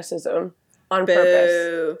homoeroticism on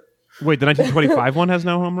purpose. Wait, the 1925 one has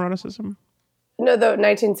no homoeroticism? No, the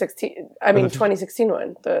 2016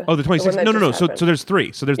 one. The 2016. No. So there's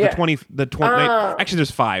three. So there's the 20. Actually,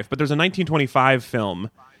 there's five, but there's a 1925 film,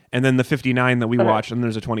 and then the 59 that we watched, and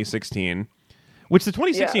there's a 2016. Which the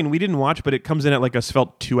 2016 we didn't watch, but it comes in at like a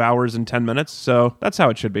svelte 2 hours and 10 minutes. So that's how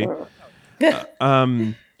it should be. But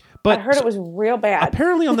I heard it was real bad.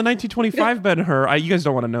 Apparently, on the 1925 Ben-Hur, you guys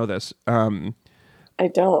don't want to know this. I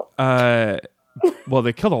don't. Well,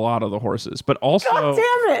 they killed a lot of the horses, but also, God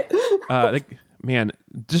damn it!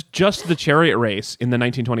 just the chariot race in the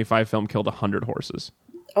 1925 film killed 100 horses.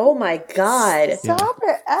 Oh my god! Stop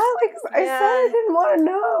it, Alex! I said I didn't want to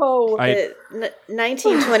know. The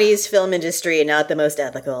 1920s film industry, not the most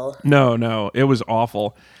ethical. No, it was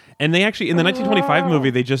awful. And they actually, in the 1925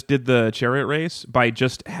 movie, they just did the chariot race by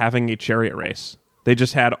just having a chariot race. They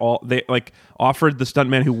just had offered the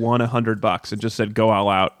stuntman who won $100 and just said, "Go all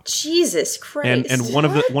out." Jesus Christ! And one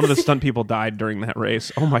of the stunt people died during that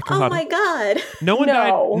race. Oh my god! Oh my god! No one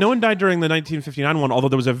died. No one died during the 1959 one. Although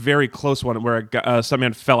there was a very close one where a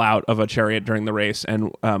stuntman fell out of a chariot during the race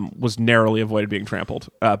and was narrowly avoided being trampled.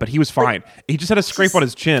 But he was fine. He just had a scrape on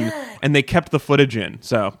his chin, and they kept the footage in.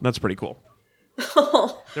 So that's pretty cool.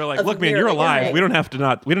 They're like, "Look, man, you're alive. We don't have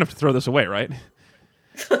to throw this away, right?"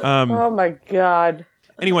 Oh my god.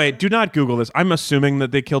 Anyway, do not Google this. I'm assuming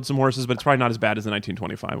that they killed some horses, but it's probably not as bad as the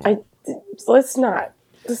 1925 one. Let's not.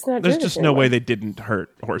 There's just no way they didn't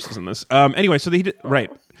hurt horses in this. Anyway, so they did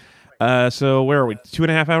right. So where are we?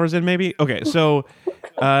 2.5 hours in, maybe? Okay, so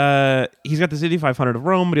he's got this Indy 500 of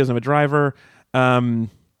Rome, but he doesn't have a driver. So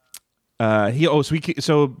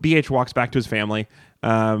BH walks back to his family,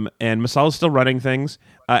 and Masala's still running things,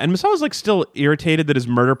 and Masala's like still irritated that his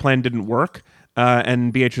murder plan didn't work.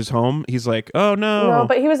 And BH is home. He's like, "Oh no!" No,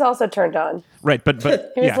 but he was also turned on. Right, but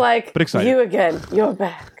he was like, but excited. "You again? You're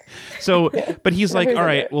back." So, but he's like, "All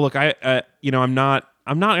right, well, look, I'm not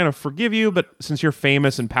going to forgive you, but since you're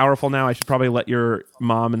famous and powerful now, I should probably let your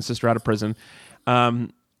mom and sister out of prison."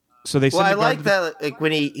 So they. Well, I like that. Like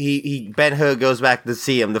when he Ben-Hur goes back to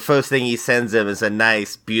see him, the first thing he sends him is a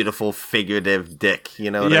nice, beautiful, figurative dick.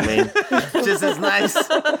 You know what I mean? Just as nice.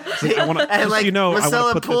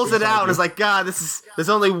 Marcella pulls it out and is like, "God, there's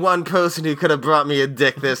only one person who could have brought me a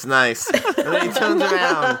dick this nice." And then he turns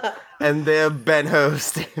around and there Ben-Hur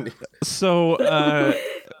standing. So,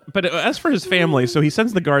 but as for his family, so he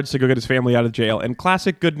sends the guards to go get his family out of jail. And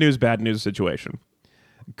classic good news, bad news situation.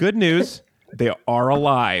 Good news. They are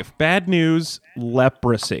alive. Bad news,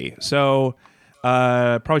 leprosy. So,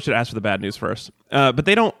 probably should ask for the bad news first. But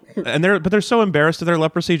they don't, but they're so embarrassed of their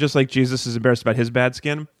leprosy, just like Jesus is embarrassed about his bad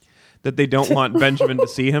skin, that they don't want Benjamin to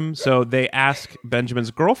see him. So they ask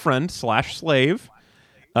Benjamin's girlfriend/slave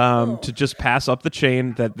to just pass up the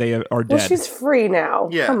chain that they are dead. Well, she's free now.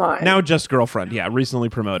 Yeah. Come on. Now just girlfriend. Yeah, recently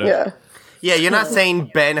promoted. Yeah. Yeah, you're not saying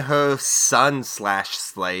Ben-Hur's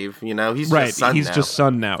son/slave. You know, he's right. Just son he's now. Just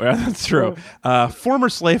son now. Yeah, that's true. Former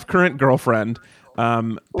slave, current girlfriend.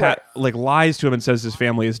 Pat lies to him and says his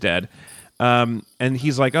family is dead. And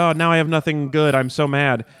he's like, "Oh, now I have nothing good. I'm so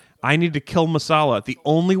mad. I need to kill Masala. The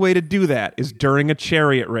only way to do that is during a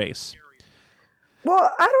chariot race."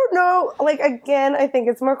 Well, I don't know. Like, again, I think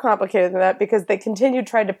it's more complicated than that because they continue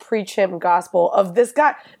trying to preach him gospel of this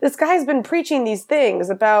guy. This guy's been preaching these things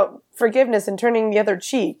about forgiveness and turning the other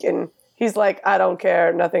cheek, and he's like, I don't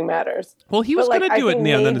care, nothing matters. Well, he was going to do it in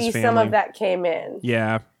the end, then his family. Some of that came in.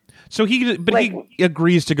 Yeah. So he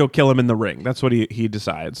agrees to go kill him in the ring. That's what he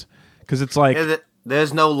decides. Because it's like...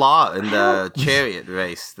 There's no law in the chariot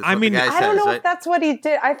race. I mean, I don't know if that's what he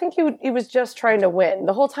did. I think he was just trying to win.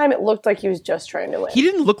 The whole time it looked like he was just trying to win. He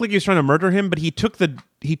didn't look like he was trying to murder him, but he took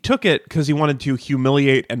it because he wanted to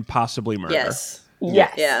humiliate and possibly murder. Yes.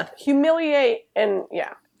 Yeah. Humiliate and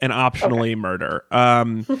and optionally murder.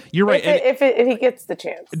 You're right. If he gets the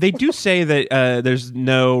chance. They do say that there's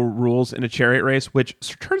no rules in a chariot race, which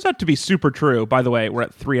turns out to be super true. By the way, we're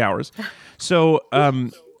at 3 hours. So,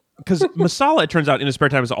 because Masala, it turns out, in his spare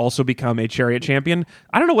time has also become a chariot champion.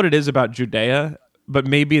 I don't know what it is about Judea, but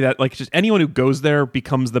maybe that just anyone who goes there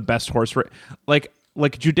becomes the best horse race. Like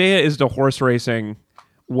Judea is to horse racing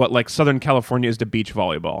what Southern California is to beach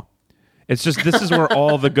volleyball. It's just, this is where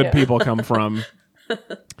all the good people come from.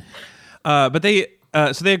 But they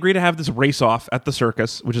agree to have this race off at the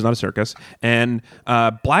circus, which is not a circus, and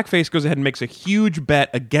Blackface goes ahead and makes a huge bet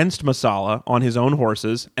against Masala on his own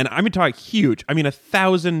horses, and I'm talking huge. I mean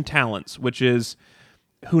 1,000 talents, which is,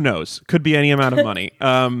 who knows, could be any amount of money.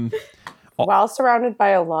 While surrounded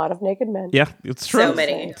by a lot of naked men. Yeah, it's true. So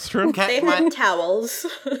many. It's true. They had towels.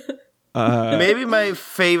 Maybe my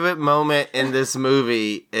favorite moment in this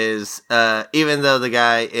movie is, even though the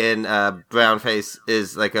guy in brownface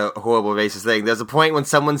is like a horrible racist thing, there's a point when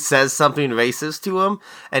someone says something racist to him,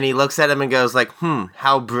 and he looks at him and goes like,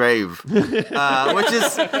 how brave. Which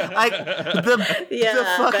is like the fucking,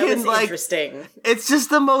 that was like, interesting. It's just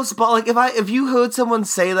the most if you heard someone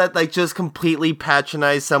say that, like, just completely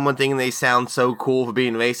patronize someone thinking they sound so cool for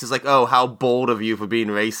being racist, like, oh, how bold of you for being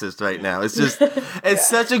racist right now. It's just, it's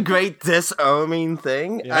such a great disarming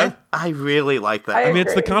thing. Yeah. I really like that. I mean,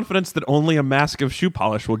 it's the confidence that only a mask of shoe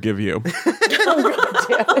polish will give you.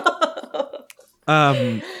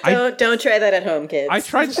 Don't try that at home, kids. I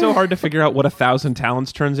tried so hard to figure out what 1,000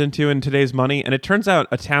 talents turns into in today's money, and it turns out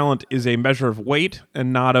a talent is a measure of weight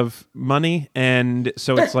and not of money, and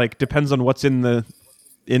so it's like depends on what's in the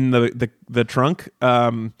trunk.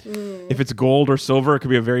 If it's gold or silver, it could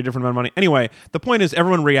be a very different amount of money. Anyway, the point is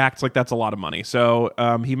everyone reacts like that's a lot of money. So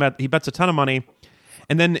he bets a ton of money.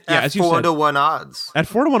 And then as you said, 4 to 1 odds. At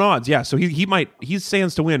 4 to 1 odds, yeah. So he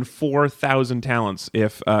stands to win 4,000 talents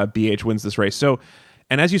if BH wins this race. So,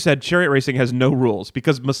 and as you said, chariot racing has no rules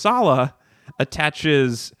because Masala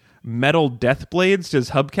attaches metal death blades to his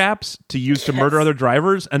hubcaps to use to murder other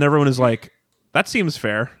drivers, and everyone is like, that seems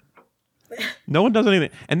fair. No one does anything.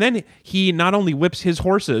 And then he not only whips his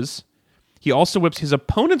horses, he also whips his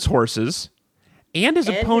opponent's horses and his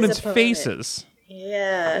opponent's faces.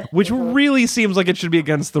 Yeah. Which really seems like it should be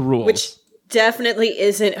against the rules. Which definitely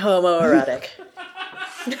isn't homoerotic.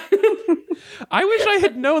 I wish I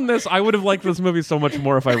had known this. I would have liked this movie so much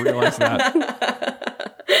more if I realized that.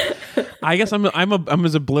 I guess I'm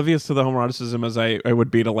as oblivious to the homoeroticism as I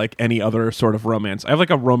would be to like any other sort of romance. I have like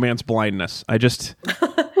a romance blindness.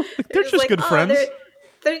 They're just like, good friends.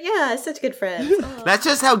 They're such good friends. Oh. That's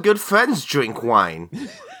just how good friends drink wine.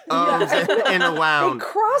 In a round. They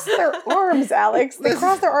cross their arms, Alex. They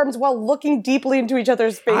cross their arms while looking deeply into each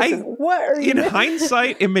other's faces. What are you in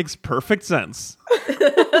hindsight, it makes perfect sense.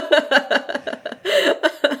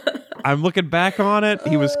 I'm looking back on it.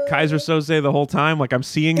 He was Kaiser Soze the whole time. Like, I'm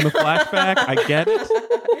seeing the flashback. I get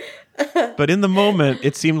it. But in the moment,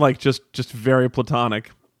 it seemed like just very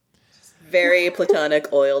platonic. Very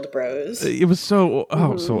platonic, oiled bros. It was so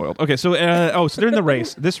oiled. Okay, so they're in the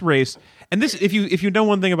race. This race, and this, if you know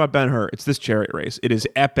one thing about Ben-Hur, it's this chariot race. It is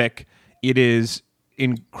epic. It is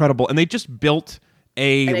incredible, and they just built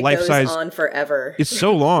a life-size. Goes on forever. It's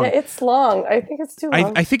so long. Yeah, it's long. I think it's too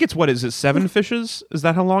long. I think it's 7 fishes? Is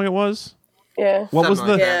that how long it was? Yeah. What was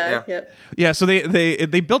the? Yeah. So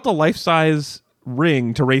they built a life-size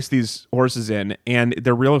ring to race these horses in, and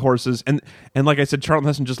they're real horses, and like I said, Charlton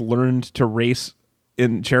Heston just learned to race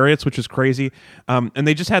in chariots, which is crazy. And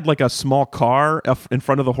they just had like a small car in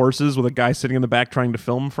front of the horses with a guy sitting in the back trying to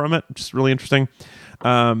film from it, which is really interesting.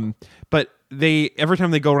 But every time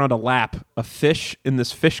they go around a lap, a fish in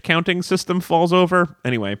this fish counting system falls over.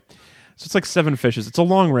 Anyway, so it's like 7 fishes. It's a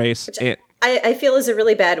long race. I feel is a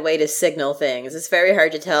really bad way to signal things. It's very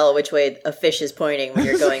hard to tell which way a fish is pointing when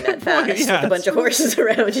you're going that fast with a bunch of horses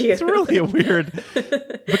around you. It's really weird,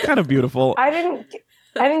 but kind of beautiful. I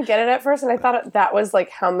didn't get it at first, and I thought that was like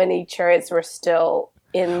how many chariots were still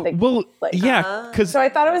in the... Well, because... So I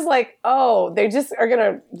thought it was like, they just are going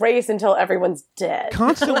to race until everyone's dead.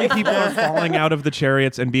 Constantly people are falling out of the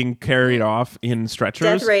chariots and being carried off in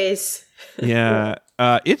stretchers. Death race. Yeah.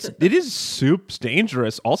 It is soups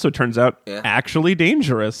dangerous. Also turns out actually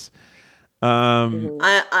dangerous.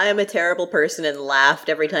 I am a terrible person and laughed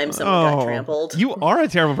every time someone got trampled. You are a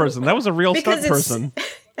terrible person. That was a real stunt person.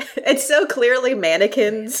 It's so clearly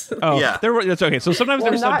mannequins. Oh, yeah. That's okay. So sometimes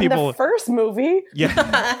there were some people. In the first movie.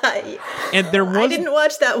 Yeah. And there was. I didn't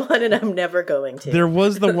watch that one, and I'm never going to. There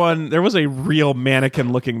was a real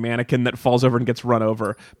mannequin-looking mannequin that falls over and gets run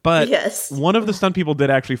over. But one of the stunt people did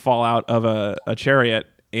actually fall out of a chariot,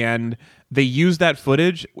 and they used that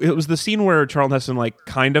footage. It was the scene where Charlton Heston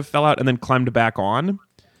kind of fell out and then climbed back on.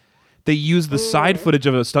 They used the side footage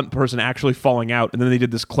of a stunt person actually falling out, and then they did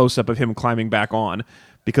this close-up of him climbing back on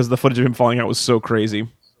because the footage of him falling out was so crazy.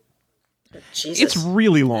 Jesus. It's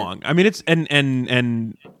really long. I mean, it's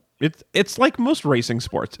and it's like most racing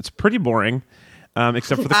sports. It's pretty boring,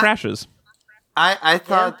 except for the crashes. I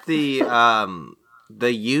thought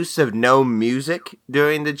the use of no music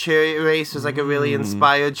during the chariot race was a really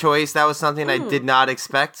inspired choice. That was something I did not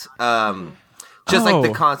expect. Just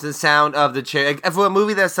the constant sound of the chariot. For a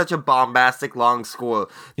movie that's such a bombastic long score,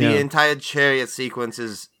 the entire chariot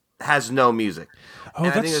sequence has no music. Oh,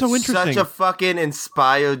 and that's so interesting. Such a fucking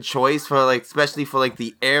inspired choice for especially for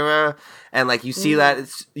the era, and you see that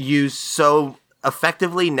it's used so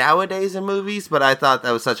effectively nowadays in movies. But I thought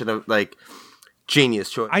that was such a genius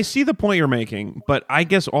choice. I see the point you're making, but I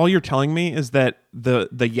guess all you're telling me is that the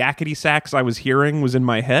yakety sax I was hearing was in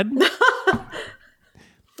my head.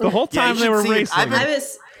 The whole time they were racing.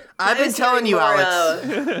 I've been telling you, Alex.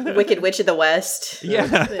 Wicked Witch of the West.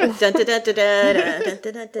 Yeah.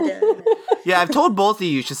 Yeah, I've told both of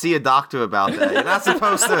you should see a doctor about that. You're not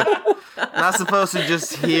supposed to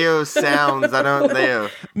just hear sounds that aren't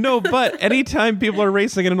there. No, but anytime people are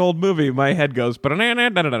racing in an old movie, my head goes. That's what I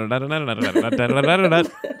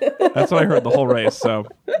heard the whole race.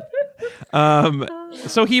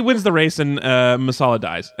 So he wins the race and Masala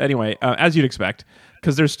dies. Anyway, as you'd expect.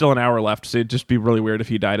 Because there's still an hour left, so it'd just be really weird if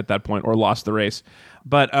he died at that point or lost the race.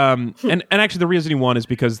 But and actually, the reason he won is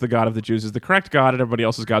because the God of the Jews is the correct God, and everybody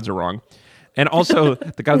else's gods are wrong. And also,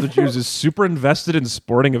 the God of the Jews is super invested in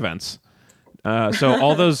sporting events. So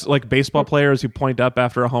all those baseball players who point up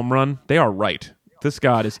after a home run, they are right. This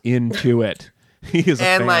God is into it. He is, a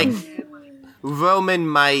fan. Roman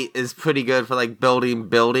might is pretty good for building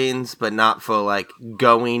buildings, but not for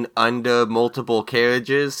going under multiple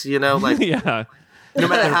carriages. Yeah. No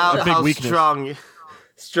matter how strong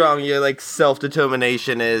your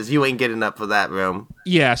self-determination is, you ain't getting up for that room.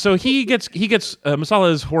 Yeah, so he gets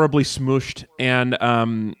Masala is horribly smooshed, and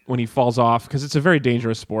when he falls off, because it's a very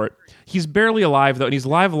dangerous sport. He's barely alive though, and he's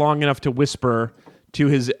alive long enough to whisper to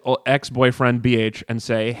his ex-boyfriend BH and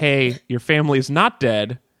say, "Hey, your family is not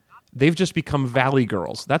dead. They've just become valley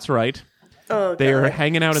girls." That's right. Oh, they are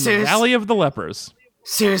hanging out in the Valley of the Lepers.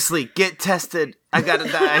 Seriously, get tested. I gotta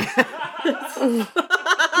die.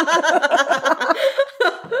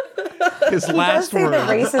 His last word. The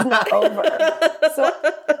race is not over. So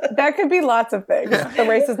that could be lots of things. The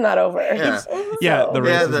race is not over. Yeah, the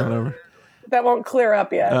race is not over. That won't clear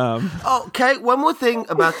up yet. Okay, one more thing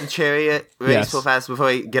about the chariot race real fast before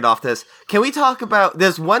we get off this. Can we talk about,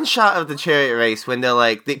 there's one shot of the chariot race when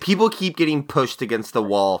they're people keep getting pushed against the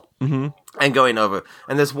wall and going over.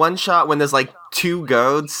 And there's one shot when there's two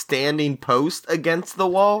guards standing post against the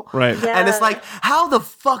wall. Right. Yeah. And it's how the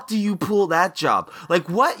fuck do you pull that job?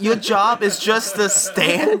 What? Your job is just to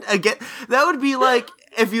stand again? That would be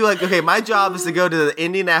if you okay, my job is to go to the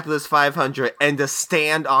Indianapolis 500 and to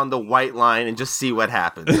stand on the white line and just see what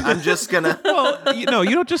happens. I'm just gonna. Well, you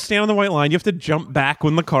don't just stand on the white line. You have to jump back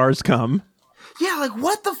when the cars come. Yeah,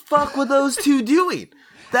 what the fuck were those two doing?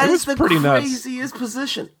 That is the craziest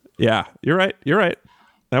position. Yeah, you're right.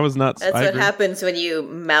 That was nuts. That's what happens when you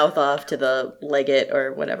mouth off to the legate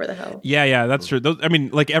or whatever the hell. Yeah, that's true.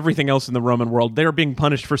 Everything else in the Roman world, they're being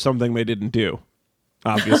punished for something they didn't do.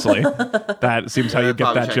 Obviously, that seems how you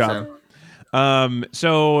get that job.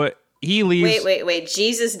 So he leaves. Wait.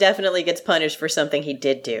 Jesus definitely gets punished for something he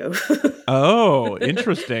did do. Oh,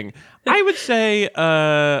 interesting. I would say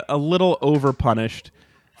a little over-punished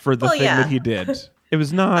for the thing that he did. It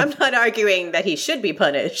was not... I'm not arguing that he should be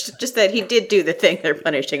punished, just that he did do the thing they're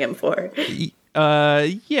punishing him for.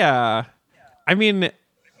 Yeah.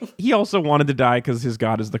 He also wanted to die because his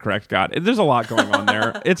God is the correct God. There's a lot going on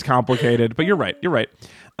there. It's complicated, but you're right.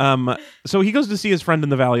 So he goes to see his friend in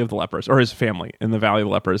the Valley of the Lepers, or his family in the Valley of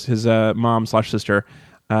the Lepers, his mom/sister.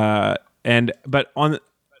 But on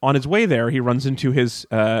his way there, he runs into his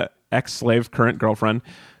ex-slave, current girlfriend,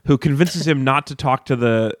 who convinces him not to talk to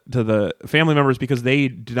the family members because they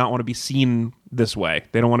do not want to be seen this way.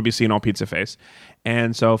 They don't want to be seen all pizza face.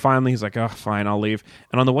 And so finally he's like, "Oh, fine, I'll leave."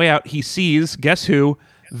 And on the way out, he sees, guess who?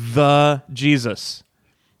 The Jesus.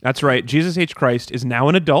 That's right. Jesus H. Christ is now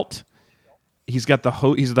an adult, He's got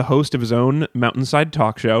he's the host of his own Mountainside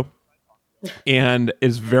talk show, and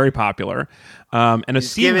is very popular. And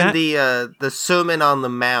he's given the Sermon on the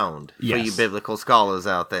Mound for you biblical scholars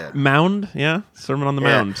out there. Mound, yeah, Sermon on the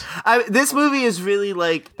Mound. This movie is really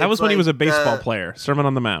like that was when he was a baseball player. Sermon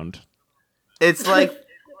on the Mound. It's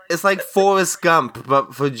like Forrest Gump,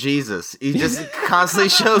 but for Jesus. He just constantly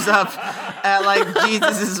shows up at like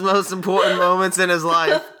Jesus' most important moments in his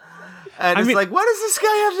life. And what does this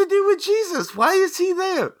guy have to do with Jesus? Why is he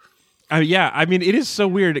there? It is so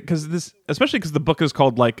weird especially because the book is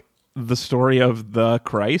called like The Story of the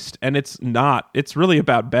Christ, and it's not. It's really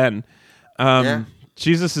about Ben.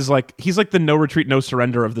 Jesus is like, he's like the no retreat, no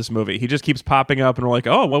surrender of this movie. He just keeps popping up, and we're like,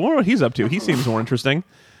 oh, well, what he's up to? He seems more interesting.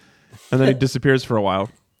 And then he disappears for a while.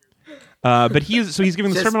 But he's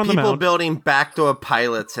giving the Sermon on the Mount. People building backdoor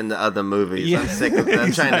pilots in the other movies. Yeah. I'm sick of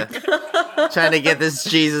them trying to get this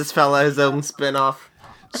Jesus fella his own spin-off.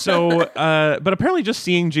 So, but apparently just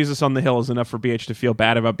seeing Jesus on the hill is enough for BH to feel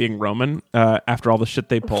bad about being Roman after all the shit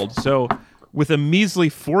they pulled. So, with a measly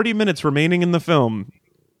 40 minutes remaining in the film,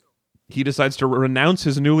 he decides to renounce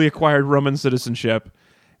his newly acquired Roman citizenship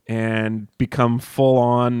and become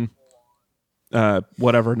full-on,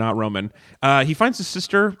 whatever, not Roman. He finds his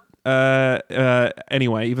sister,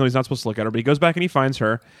 anyway, even though he's not supposed to look at her, but he goes back and he finds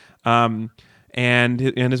her, and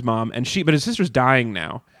his mom, but his sister's dying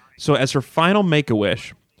now. So as her final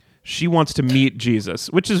Make-A-Wish, she wants to meet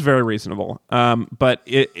Jesus, which is very reasonable. But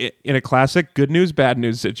in a classic good news, bad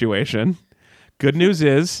news situation, good news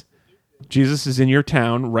is Jesus is in your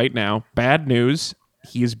town right now. Bad news,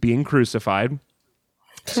 he is being crucified.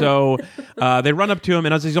 So they run up to him,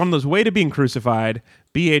 and as he's on his way to being crucified,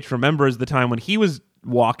 BH remembers the time when he was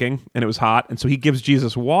walking and it was hot, and so he gives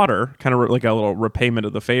Jesus water, kind of like a little repayment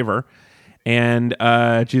of the favor. And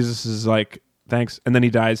Jesus is like, thanks, and then he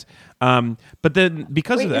dies. But then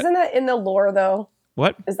because of that, isn't that in the lore though?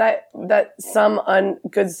 What is that some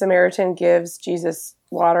good Samaritan gives Jesus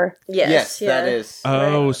water? Yes, that is.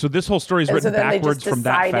 Oh, right. So this whole story is written backwards from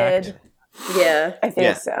that fact. Yeah, I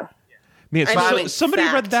think so. Yeah, somebody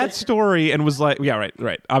read that story and was like, yeah,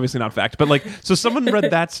 right. Obviously not fact, but like, so someone read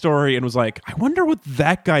that story and was like, I wonder what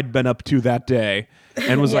that guy'd been up to that day.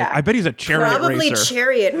 And was like, I bet he's a chariot racer. Probably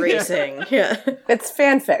chariot racing. Yeah. It's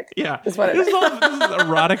fanfic. Yeah. Is what it is. This is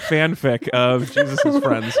erotic fanfic of Jesus'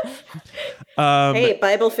 friends. Hey,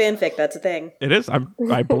 Bible fanfic, that's a thing. It is.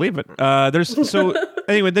 I believe it.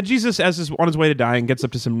 Anyway, then Jesus, as is on his way to dying, gets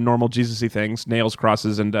up to some normal Jesus-y things, nails,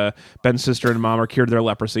 crosses, and Ben's sister and mom are cured of their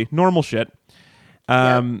leprosy. Normal shit.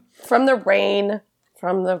 From the rain.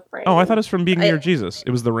 Oh, I thought it was from being near Jesus.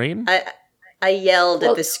 It was the rain? I yelled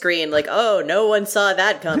at the screen like, oh, no one saw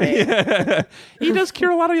that coming. Yeah. He does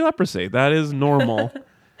cure a lot of leprosy. That is normal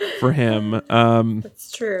for him.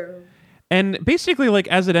 That's true. And basically, like,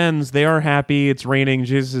 as it ends, they are happy. It's raining.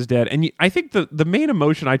 Jesus is dead. And I think the main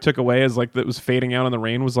emotion I took away as like that was fading out in the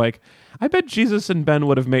rain was like, I bet Jesus and Ben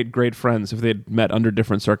would have made great friends if they'd met under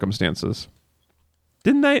different circumstances.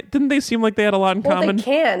 Didn't they seem like they had a lot in common? They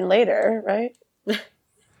can later, right?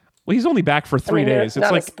 Well, he's only back for 3 days. It's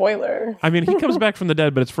not like a spoiler. I mean, he comes back from the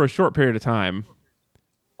dead, but it's for a short period of time.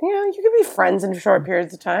 Yeah, you can be friends in short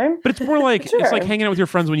periods of time. But it's more like It's like hanging out with your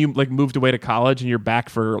friends when you like moved away to college and you're back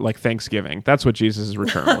for like Thanksgiving. That's what Jesus'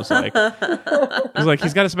 return was like. It's like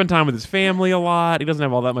he's got to spend time with his family a lot. He doesn't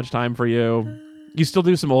have all that much time for you. You still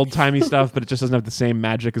do some old timey stuff, but it just doesn't have the same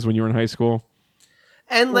magic as when you were in high school.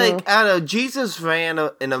 And, like, I don't know, Jesus ran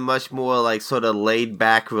in a much more, like, sort of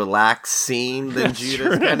laid-back, relaxed scene than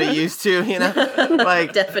Judas kind of used to, you know?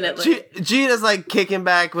 Like, definitely. Judas, like, kicking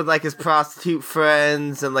back with, like, his prostitute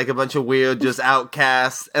friends and, like, a bunch of weird just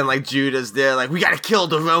outcasts. And, like, Judas there, like, we gotta kill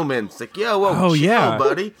the Romans. Like, chill,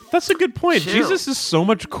 buddy. That's a good point. Chill. Jesus is so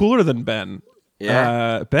much cooler than Ben.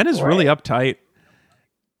 Yeah. Ben is really uptight.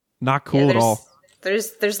 Not cool at all.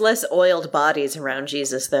 There's less oiled bodies around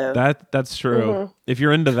Jesus, though. That's true. Mm-hmm. If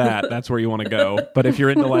you're into that, that's where you want to go. But if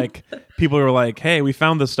you're into, like, people who are like, hey, we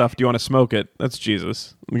found this stuff. Do you want to smoke it? That's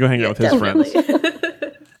Jesus. Let me go hang out with his friends.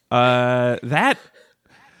 That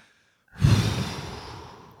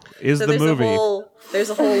is the movie.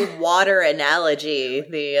 There's a whole water analogy.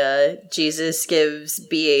 Jesus gives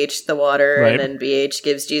BH the water, and then BH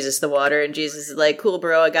gives Jesus the water, and Jesus is like, cool,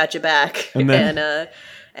 bro, I got you back.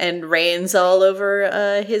 And rains all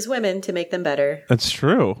over his women to make them better. That's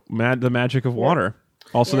true. The magic of water.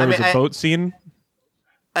 Also, there was a boat scene.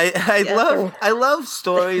 I love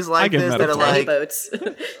stories like this that are like boats.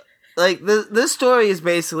 Like this story is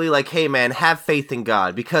basically like, hey man, have faith in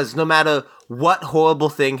God, because no matter what horrible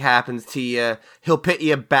thing happens to you, he'll put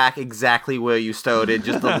you back exactly where you started,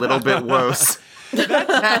 just a little bit worse.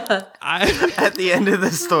 At the end of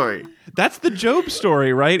the story. That's the Job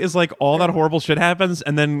story, right? Is like all that horrible shit happens,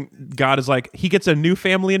 and then God is like, he gets a new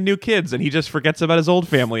family and new kids, and he just forgets about his old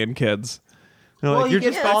family and kids. Well, like, he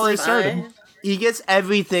gets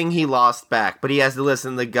everything he lost back, but he has to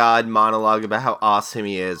listen to God monologue about how awesome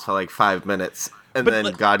he is for like 5 minutes, and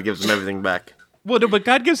then God gives him everything back. Well, no, but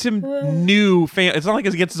God gives him new family. It's not like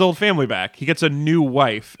he gets his old family back. He gets a new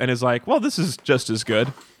wife, and is like, well, this is just as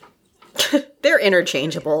good. They're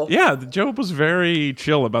interchangeable. Yeah, Job was very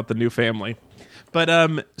chill about the new family.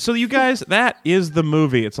 But so you guys, that is the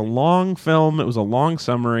movie. It's a long film. It was a long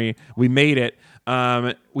summary. We made it.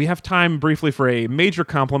 We have time briefly for a major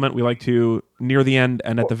compliment. We like to near the end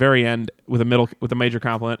and at the very end with a major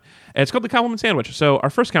compliment. And it's called the compliment sandwich. So our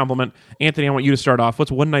first compliment, Anthony, I want you to start off.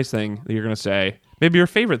 What's one nice thing that you're going to say? Maybe your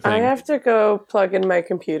favorite thing. I have to go plug in my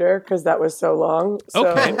computer because that was so long. So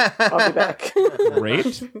okay. I'll be back.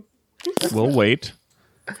 Great. We'll wait.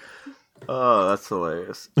 Oh, that's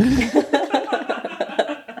hilarious.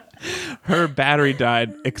 Her battery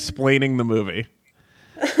died explaining the movie.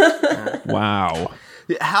 Wow.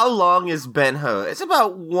 How long is Ben-Hur? It's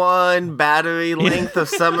about one battery length of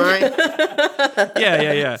summary.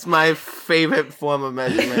 Yeah. It's my favorite form of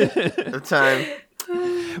measurement of time.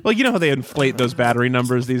 Well, you know how they inflate those battery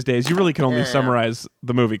numbers these days? You really can only summarize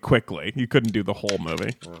the movie quickly. You couldn't do the whole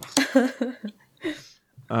movie.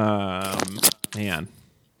 Man.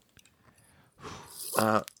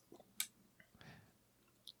 Are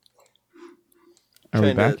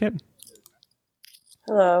we back yet?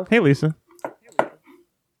 Hello. Hey, Lisa.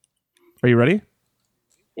 Are you ready?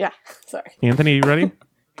 Yeah, sorry. Anthony, are you ready?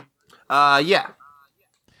 Yeah.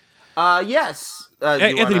 Yes.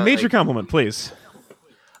 Anthony, major compliment, please.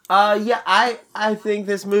 Yeah, I think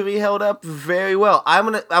this movie held up very well.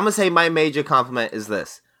 I'm gonna say my major compliment is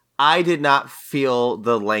this. I did not feel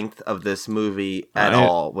the length of this movie at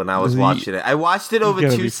all when I was watching it. I watched it over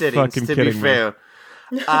 2 sittings, to be fair.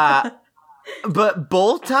 But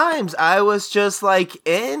both times I was just like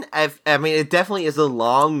in. I mean, it definitely is a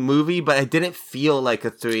long movie, but it didn't feel like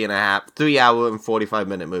a 3 hour and 45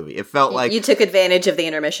 minute movie. It felt like you took advantage of the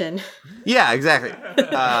intermission. Yeah, exactly.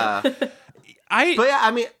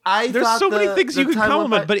 There's so many things you could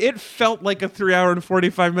compliment, but it felt like a 3 hour and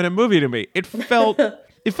 45 minute movie to me. It felt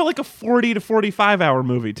like a 40 to 45 hour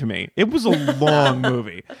movie to me. It was a long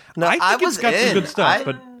movie. No, I think it's got some good stuff,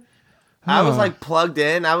 but I was like plugged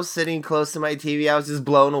in. I was sitting close to my TV. I was just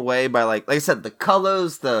blown away by like I said, the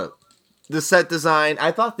colors, the set design.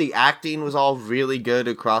 I thought the acting was all really good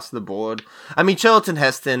across the board. I mean, Charlton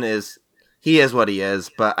Heston is what he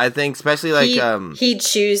is, but I think especially like he'd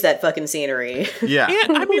choose that fucking scenery. Yeah,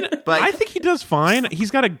 and, I mean, but I think he does fine.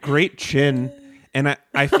 He's got a great chin, and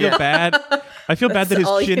I feel bad. I feel bad that his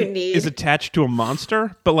chin is attached to a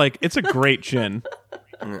monster, but like it's a great chin.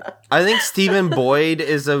 I think Stephen Boyd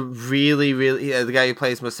is a really, really the guy who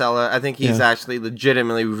plays Marcella. I think he's actually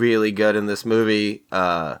legitimately really good in this movie.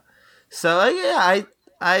 I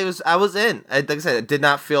was in. Like I said, I did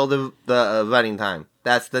not feel the running time.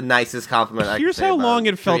 That's the nicest compliment I can say. Here's how long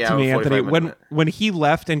it felt to me, Anthony. When he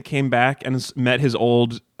left and came back and met his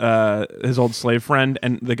old slave friend,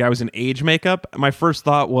 and the guy was in age makeup, my first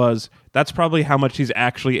thought was, that's probably how much he's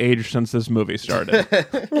actually aged since this movie started.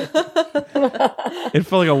 It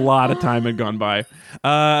felt like a lot of time had gone by.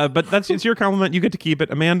 But it's your compliment. You get to keep it.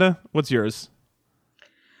 Amanda, what's yours?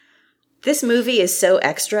 This movie is so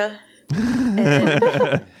extra.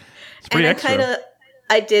 It's pretty extra.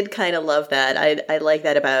 I did kind of love that. I like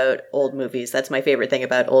that about old movies. That's my favorite thing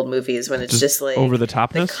about old movies, when it's just like over the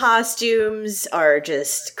topness. The costumes are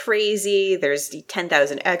just crazy. There's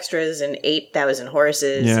 10,000 extras and 8,000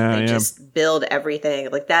 horses. Yeah, and they just build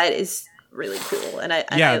everything. Like, that is really cool, and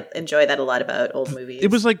I enjoy that a lot about old movies.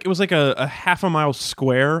 It was like a half a mile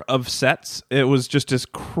square of sets. It was just this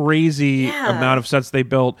crazy amount of sets they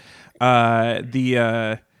built.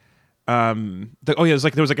 It was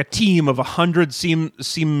like there was like a team of 100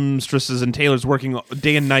 seamstresses and tailors working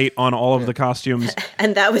day and night on all of the costumes,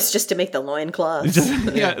 and that was just to make the loincloths.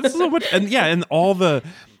 It's so much, and all the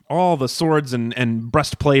swords and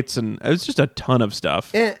breastplates, and it was just a ton of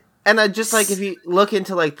stuff. And I just like, if you look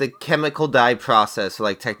into like the chemical dye process for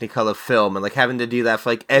like Technicolor film, and like having to do that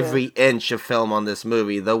for like every inch of film on this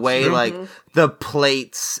movie, the way like the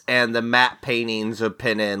plates and the matte paintings are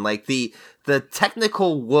put in, like the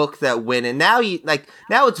technical work that went in. Now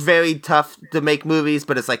it's very tough to make movies,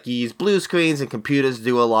 but it's like you use blue screens and computers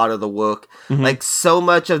do a lot of the work. Mm-hmm. Like so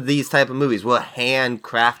much of these type of movies were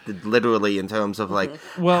handcrafted literally in terms of like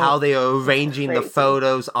how they are arranging the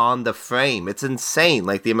photos on the frame. It's insane,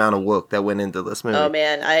 like the amount of work that went into this movie. Oh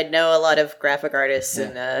man, I know a lot of graphic artists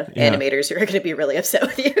and animators who are going to be really upset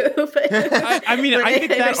with you. But I think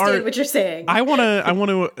that understand what you're saying. I want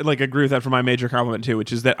to like agree with that for my major compliment too,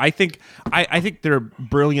 which is that I think there are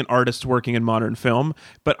brilliant artists working in modern film,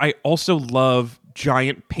 but I also love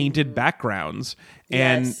giant painted backgrounds.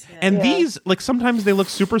 And these, like, sometimes they look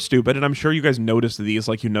super stupid, and I'm sure you guys notice these,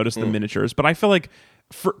 like you notice the miniatures, but I feel like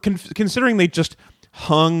considering they just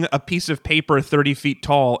hung a piece of paper 30 feet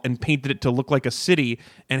tall and painted it to look like a city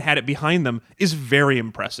and had it behind them is very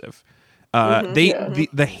impressive.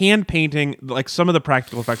 The hand painting, like some of the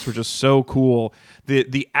practical effects were just so cool.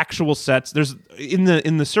 The actual sets, there's in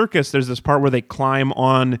the circus, there's this part where they climb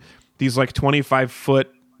on these like 25-foot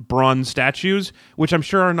bronze statues, which I'm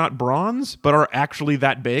sure are not bronze, but are actually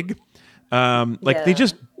that big. They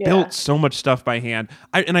just built so much stuff by hand.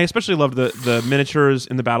 I especially loved the miniatures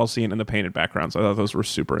in the battle scene and the painted backgrounds. I thought those were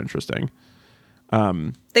super interesting.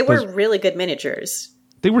 They were really good miniatures.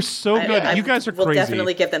 They were so good. You guys are crazy. We'll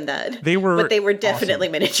definitely give them that. They were definitely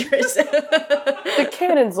awesome. Miniatures. The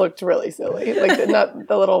cannons looked really silly, like not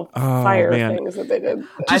the little fire things that they did.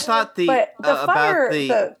 I thought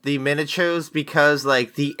about the miniatures, because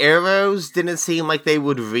like the arrows didn't seem like they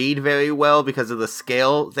would read very well because of the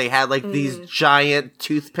scale. They had like these giant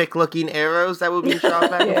toothpick-looking arrows that would be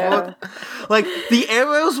shot back and forth. Like the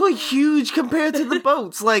arrows were huge compared to the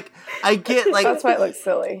boats. Like I get like that's why it looks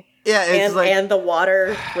silly. Yeah, it's and the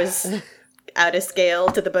water was out of scale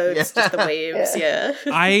to the boats, just the waves. Yeah.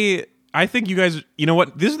 I think you guys, you know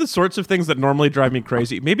what? These are the sorts of things that normally drive me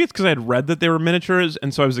crazy. Maybe it's because I had read that they were miniatures,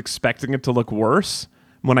 and so I was expecting it to look worse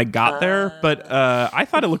when I got there. But I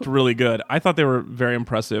thought it looked really good. I thought they were very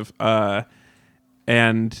impressive.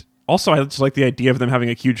 And also, I just like the idea of them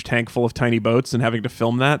having a huge tank full of tiny boats and having to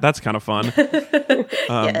film that. That's kind of fun.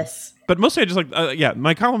 Yes. But mostly I just like,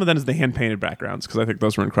 my compliment then is the hand-painted backgrounds, because I think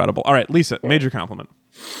those were incredible. All right, Lisa, major compliment.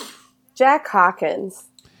 Jack Hawkins.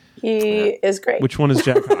 He is great. Which one is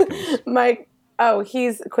Jack Hawkins?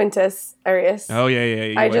 He's Quintus Arius. Oh,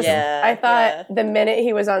 yeah. I thought the minute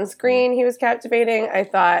he was on screen, he was captivating. I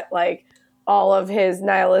thought, like, all of his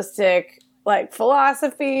nihilistic, like,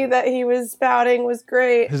 philosophy that he was spouting was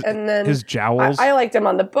great. And then his jowls. I liked him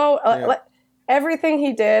on the boat. Everything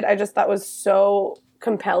he did, I just thought was so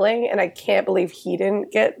compelling, and I can't believe he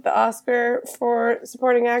didn't get the Oscar for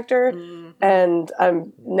supporting actor. And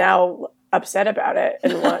I'm now upset about it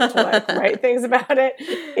and want to write things about it,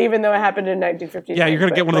 even though it happened in 1959. Yeah, you're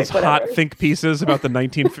gonna get one of those hot think pieces about the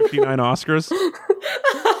 1959 Oscars.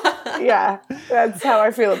 Yeah, that's how I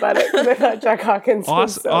feel about it. I thought Jack Hawkins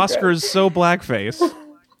was so Oscars good. so blackface.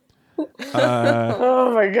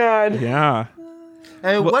 Oh my god. Yeah.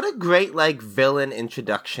 And what a great, like, villain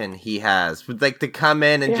introduction he has. Like, to come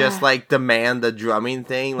in and just, like, demand the drumming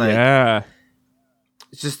thing. Like,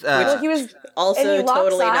 it's just... he was also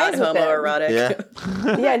totally not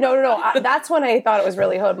homoerotic. Yeah, no. That's when I thought it was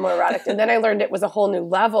really homoerotic. And then I learned it was a whole new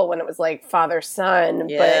level when it was, like, father-son,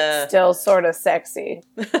 but still sort of sexy.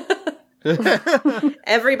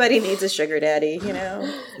 Everybody needs a sugar daddy, you know.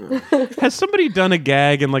 Has somebody done a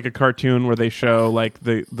gag in like a cartoon where they show like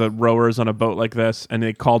the rowers on a boat like this, and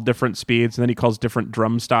they call different speeds, and then he calls different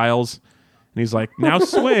drum styles, and he's like, now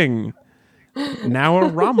swing, now a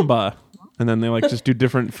rumba, and then they like just do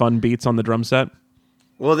different fun beats on the drum set?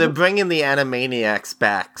 Well, they're bringing the Animaniacs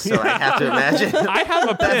back, so I have to imagine. I have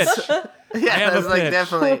a pitch. Yeah, that's like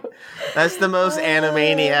definitely. That's the most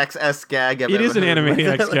Animaniacs-esque gag I've ever heard. It is an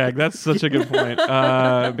Animaniacs gag. That's such a good point.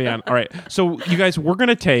 Man, all right. So, you guys, we're going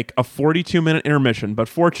to take a 42-minute intermission, but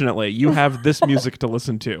fortunately, you have this music to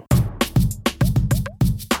listen to.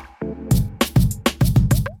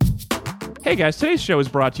 Hey, guys, today's show is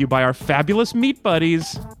brought to you by our fabulous Meat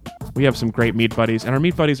Buddies. We have some great Meat Buddies, and our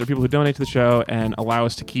Meat Buddies are people who donate to the show and allow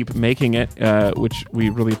us to keep making it, which we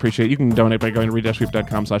really appreciate. You can donate by going to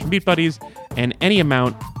RiaW.com/meatbuddies, and any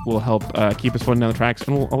amount will help keep us floating down the tracks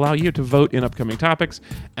and will allow you to vote in upcoming topics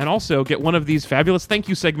and also get one of these fabulous thank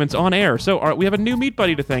you segments on air. So we have a new Meat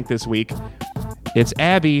Buddy to thank this week. It's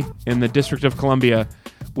Abby in the District of Columbia,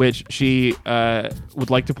 which she would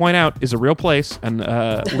like to point out is a real place and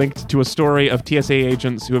linked to a story of TSA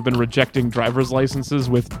agents who have been rejecting driver's licenses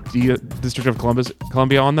with the District of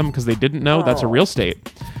Columbia on them because they didn't know that's a real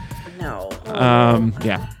state. No.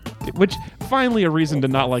 Yeah. Which, finally a reason to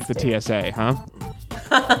not like the TSA, huh?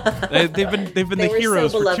 They've been the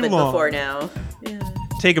heroes for too long. Before now. Yeah.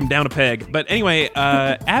 Take them down a peg. But anyway,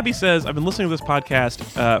 Abby says, I've been listening to this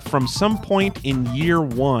podcast from some point in year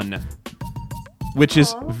 1. Which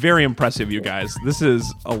is very impressive, you guys. This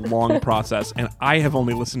is a long process, and I have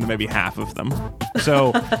only listened to maybe half of them.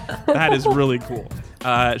 So that is really cool.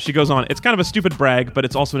 She goes on, it's kind of a stupid brag, but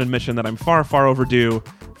it's also an admission that I'm far, far overdue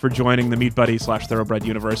for joining the Meat Buddy / Thoroughbred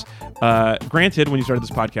universe. Granted, when you started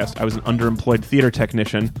this podcast, I was an underemployed theater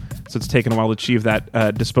technician, so it's taken a while to achieve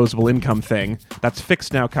that disposable income thing. That's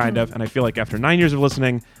fixed now, kind of, and I feel like after 9 years of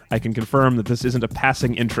listening, I can confirm that this isn't a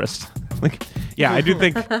passing interest. Like, yeah, I do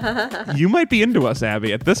think you might be into us,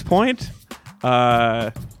 Abby, at this point.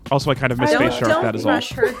 Also, I kind of miss Space Shark, that is all.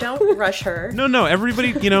 Don't rush her. No, everybody,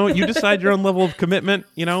 you decide your own level of commitment,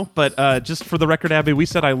 but just for the record, Abby, we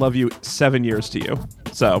said I love you 7 years to you.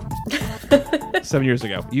 So, 7 years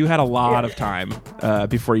ago. You had a lot of time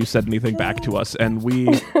before you said anything back to us, and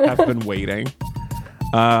we have been waiting.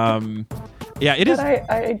 Yeah, it is.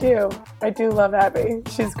 I do. I do love Abby.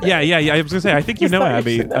 She's great. Yeah. I was going to say, I think you know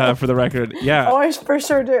Abby, for the record. Yeah. Oh, I for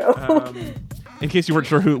sure do. In case you weren't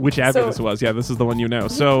sure which Abby this was, yeah, this is the one you know.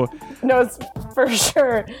 So no, it's for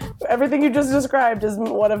sure. Everything you just described is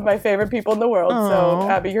one of my favorite people in the world. Aww. So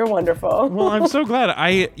Abby, you're wonderful. Well, I'm so glad.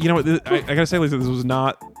 I gotta say, Lisa, this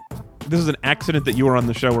was an accident that you were on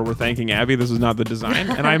the show where we're thanking Abby. This was not the design,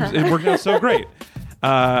 and it worked out so great.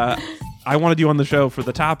 I wanted you on the show for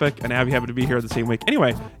the topic, and Abby happened to be here the same week.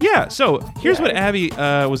 Anyway, yeah, so here's what Abby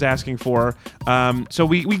was asking for. So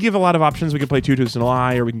we give a lot of options. We can play Two Truths and a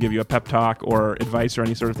Lie, or we can give you a pep talk or advice or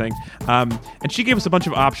any sort of thing. And she gave us a bunch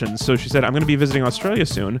of options. So she said, I'm going to be visiting Australia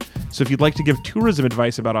soon, so if you'd like to give tourism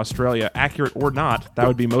advice about Australia, accurate or not, that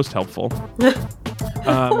would be most helpful.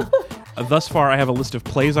 Thus far, I have a list of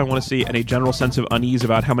plays I want to see and a general sense of unease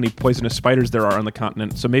about how many poisonous spiders there are on the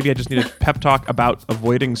continent. So maybe I just need a pep talk about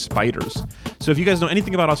avoiding spiders. So if you guys know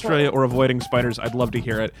anything about Australia or avoiding spiders, I'd love to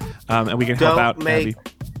hear it. And we can help out.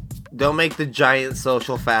 Don't make the giant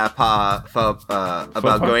social faux pas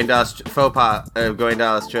about going to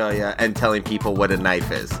Australia and telling people what a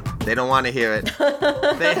knife is. They don't want to hear it.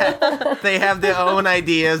 They have their own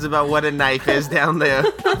ideas about what a knife is down there.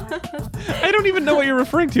 I don't even know what you're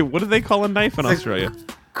referring to. What do they call a knife in Australia?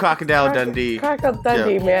 Crocodile Dundee. Crocodile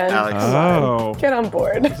Dundee, man. Alex. Oh. Get on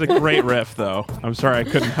board. It's a great riff, though. I'm sorry I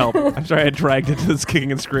couldn't help. I'm sorry I dragged it to this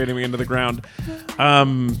kicking and scraping me into the ground.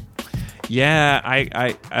 Yeah,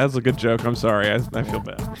 I that's a good joke. I'm sorry. I feel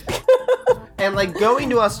bad. And going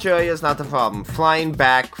to Australia is not the problem. Flying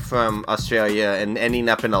back from Australia and ending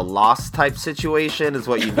up in a lost type situation is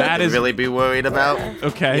what you need to really be worried about.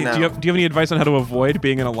 Okay. Do you have any advice on how to avoid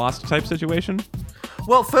being in a lost type situation?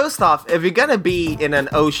 Well, first off, if you're gonna be in an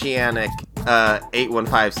oceanic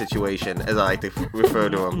 815 situation, as I like to refer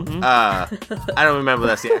to them, I don't remember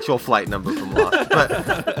that's the actual flight number from Lost,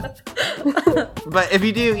 but if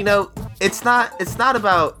you do, it's not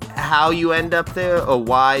about how you end up there or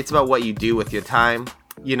why. It's about what you do with your time.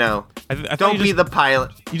 Don't be the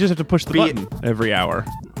pilot. You just have to push the button every hour.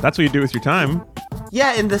 That's what you do with your time.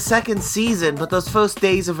 Yeah, in the second season, but those first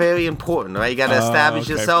days are very important, right? You gotta establish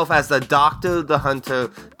yourself as the doctor, the hunter,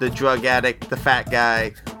 the drug addict, the fat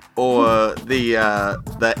guy, or the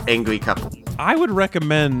angry couple. I would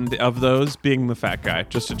recommend of those being the fat guy,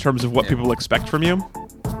 just in terms of what people expect from you.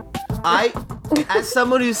 As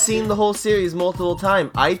someone who's seen the whole series multiple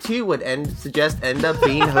times, I too would suggest end up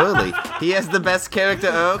being Hurley. He has the best character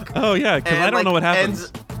arc. Oh yeah, because I don't know what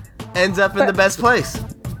happens. Ends up in the best place.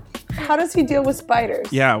 How does he deal with spiders?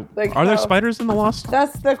 Yeah. Are there spiders in the Lost?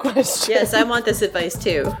 That's the question. Yes, I want this advice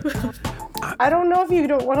too. I don't know if you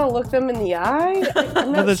don't want to look them in the eye.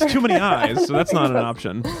 No, there's too many eyes, so that's not an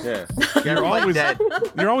option. Yeah. You're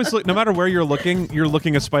always no matter where you're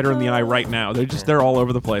looking a spider in the eye right now. They're all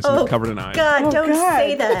over the place and they're covered in eyes. God, don't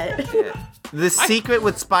say that. Yeah. The secret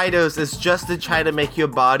with spiders is just to try to make your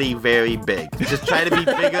body very big. Just try to be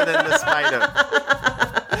bigger than the spider.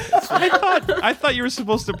 I thought you were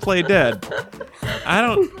supposed to play dead. I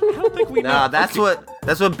don't think we know. Nah, that's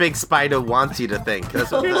what Big Spider wants you to think.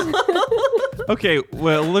 That's what Okay,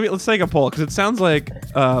 well, let's take a poll, because it sounds like,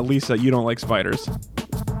 Lisa, you don't like spiders.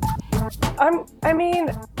 I mean,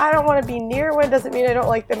 I don't want to be near one. Doesn't mean I don't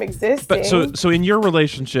like them existing. But so in your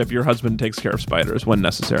relationship, your husband takes care of spiders when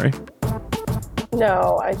necessary.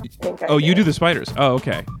 No, I think I do. You do the spiders. Oh,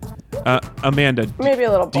 okay. Amanda. Maybe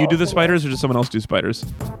a little. Do you do the spiders, or does someone else do spiders?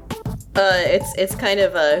 It's kind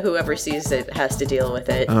of whoever sees it has to deal with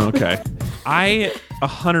it. Oh, okay. I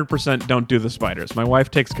 100% don't do the spiders. My wife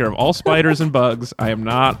takes care of all spiders and bugs. I am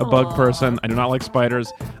not a bug person. I do not like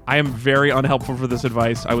spiders. I am very unhelpful for this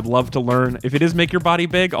advice. I would love to learn. If it is make your body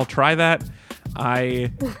big, I'll try that.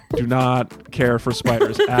 I do not care for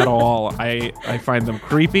spiders at all. I find them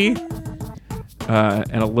creepy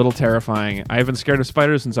and a little terrifying. I have been scared of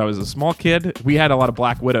spiders since I was a small kid. We had a lot of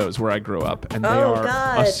black widows where I grew up, and they are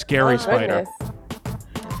a scary spider.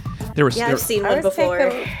 I've seen one before.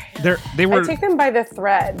 I take them by the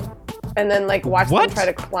thread. And then, watch them try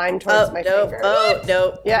to climb towards my finger.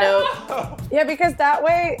 No. Yeah, because that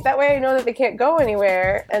way I know that they can't go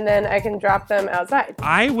anywhere, and then I can drop them outside.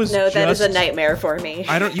 That is a nightmare for me.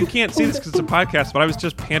 You can't see this because it's a podcast, but I was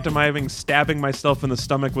just pantomiming stabbing myself in the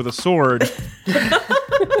stomach with a sword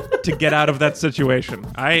to get out of that situation.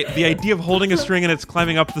 The idea of holding a string and it's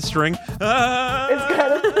climbing up the string.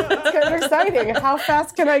 It's kind of exciting. How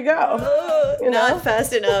fast can I go? Not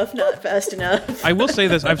fast enough. I will say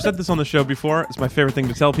this. I've said this on the show before. It's my favorite thing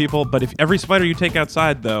to tell people. But if every spider you take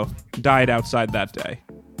outside, though, died outside that day,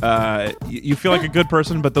 you feel like a good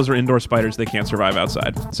person, but those are indoor spiders. They can't survive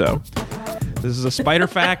outside. So this is a spider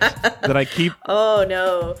fact that I keep. Oh,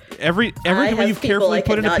 no. Every time you've carefully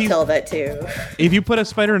put in a piece. Tell that too. If you put a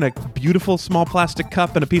spider in a beautiful small plastic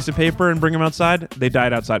cup and a piece of paper and bring them outside, they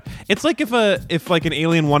died outside. It's like if an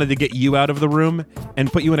alien wanted to get you out of the room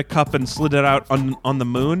and put you in a cup and slid it out on the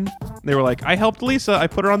moon. They were like, I helped Lisa. I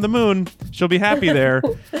put her on the moon. She'll be happy there.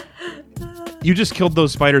 You just killed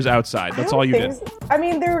those spiders outside. That's all you did. I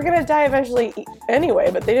mean, they were going to die eventually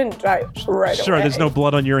anyway, but they didn't die right away. Sure, there's no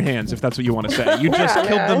blood on your hands, if that's what you want to say. You just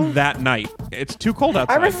killed them that night. It's too cold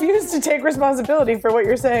outside. I refuse to take responsibility for what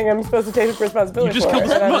you're saying I'm supposed to take responsibility for. You just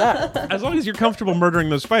killed them. As long as you're comfortable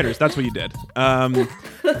murdering those spiders, that's what you did.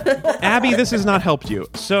 Abby, this has not helped you.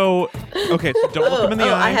 So, okay, so don't look them in the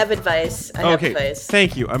eye. I have advice. I have advice.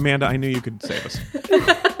 Thank you. Amanda, I knew you could save us.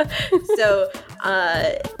 So,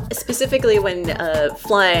 specifically when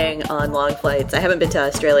flying on long flights, I haven't been to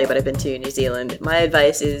Australia, but I've been to New Zealand. My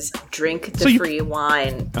advice is drink the free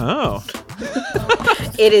wine. Oh.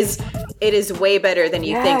 It is way better than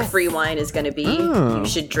you think free wine is going to be. Oh. You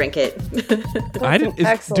should drink it.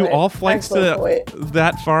 Do all flights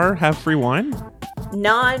that far have free wine?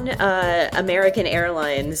 Non-American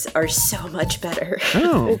airlines are so much better.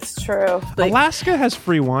 Oh. It's true. Alaska has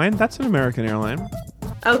free wine. That's an American airline.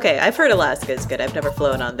 Okay, I've heard Alaska is good. I've never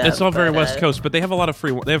flown on that. It's all very West Coast, but they have a lot of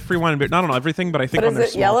free. They have free wine, not on everything, but I think on their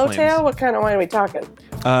small planes. Is it Yellowtail? What kind of wine are we talking?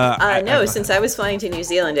 No, since I was flying to New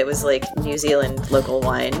Zealand, it was like New Zealand local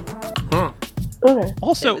wine. Okay.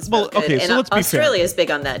 Also, so let's be fair. Australia's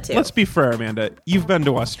big on that too. Let's be fair, Amanda. You've been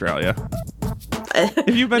to Australia.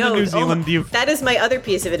 If you've been to New Zealand, that is my other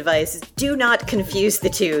piece of advice. Do not confuse the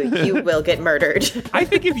two. You will get murdered. I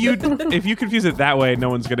think if you confuse it that way, no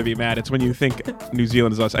one's going to be mad. It's when you think New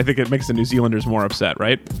Zealand is us. I think it makes the New Zealanders more upset,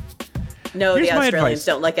 right? No, the Australians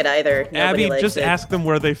don't like it either. Abby, just ask them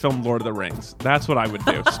where they filmed Lord of the Rings. That's what I would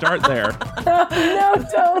do. Start there. No,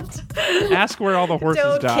 don't. Ask where all the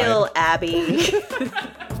horses died. Don't kill Abby.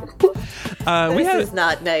 This is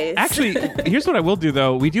not nice. Actually, here's what I will do,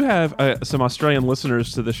 though. We do have some Australian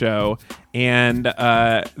listeners to the show, and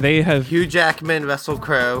they have... Hugh Jackman, Russell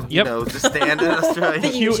Crowe, the standard Australian.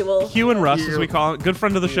 The usual. Hugh and Russ, as we call it. Good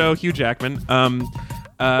friend of the show, Hugh Jackman.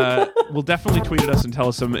 Will definitely tweet at us and tell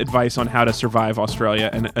us some advice on how to survive Australia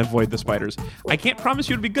and avoid the spiders. I can't promise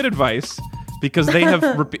you it'd be good advice, because they have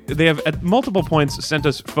at multiple points sent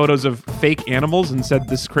us photos of fake animals and said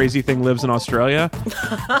this crazy thing lives in Australia.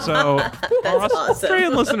 So our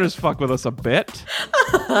Australian listeners fuck with us a bit.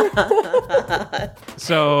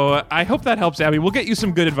 So I hope that helps, Abby. We'll get you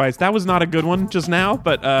some good advice. That was not a good one just now,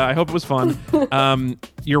 but I hope it was fun.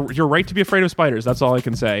 You're right to be afraid of spiders. That's all I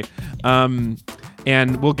can say.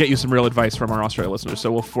 And we'll get you some real advice from our Australia listeners,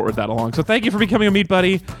 so we'll forward that along. So thank you for becoming a Meat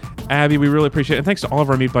Buddy. Abby, we really appreciate it. And thanks to all of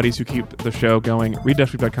our Meat Buddies who keep the show going.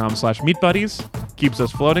 read-week.com/meatbuddies keeps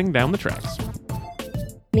us floating down the tracks.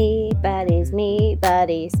 Meat buddies, meat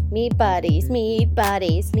buddies, meat buddies, meat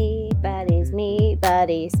buddies, meat buddies, meat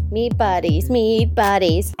buddies, meat buddies, meat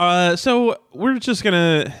buddies. So we're just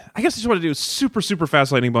gonna, I guess I just want to do a super, super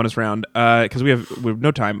fast lightning bonus round, because we have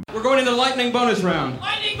no time. We're going into the lightning bonus round.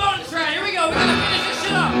 Lightning bonus round, here we go. We're gonna finish this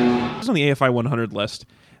shit up. It's on the AFI 100 list.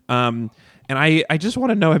 And I just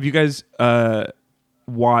want to know, have you guys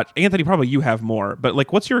watched, Anthony, probably you have more, but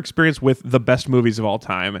what's your experience with the best movies of all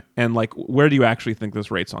time, and where do you actually think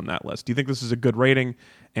this rates on that list? Do you think this is a good rating,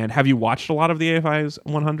 and have you watched a lot of the AFI's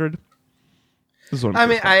 100? Off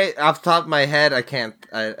the top of my head, I can't.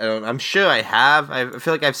 I don't. I'm sure I have. I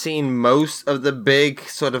feel like I've seen most of the big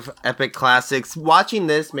sort of epic classics. Watching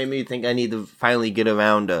this made me think I need to finally get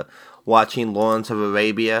around to watching Lawrence of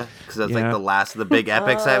Arabia because that's like the last of the big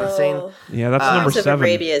epics I haven't seen. Yeah, that's number 7. Lawrence of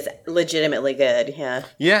Arabia is legitimately good. Yeah.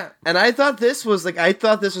 Yeah, and I thought this was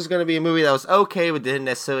going to be a movie that was okay, but didn't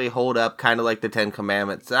necessarily hold up, kind of like the Ten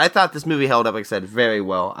Commandments. I thought this movie held up, like I said, very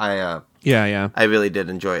well. I really did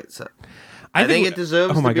enjoy it. So I think it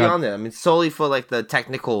deserves to be on there. I mean, solely for like the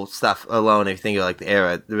technical stuff alone. If you think of like the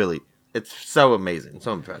era, really, it's so amazing,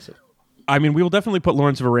 so impressive. I mean, we will definitely put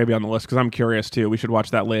Lawrence of Arabia on the list because I'm curious too. We should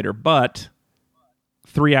watch that later. But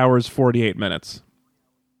 3 hours, 48 minutes.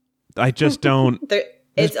 I just don't.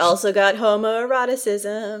 It's also got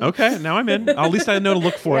homoeroticism. Okay, now I'm in. At least I know to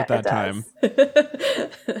look for at that time.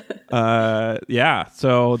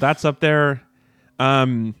 So that's up there. I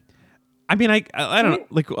mean, I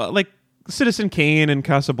don't know, like Citizen Kane and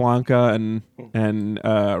Casablanca and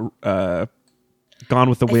Gone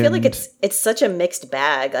with the Wind. I feel like it's such a mixed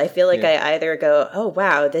bag. I feel like I either go, oh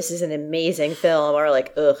wow, this is an amazing film, or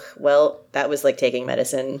like, ugh, well, that was like taking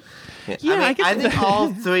medicine. Yeah, I think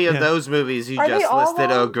all 3 of those movies you just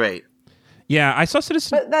listed are great. Yeah, I saw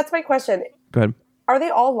Citizen. But that's my question. Go ahead. Are they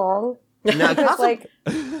all long? No,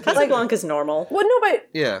 Casablanca's normal. Well, no,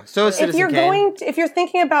 but So is Citizen Kane. If you're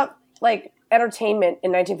thinking about like entertainment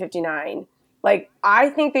in 1959, like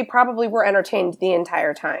I think they probably were entertained the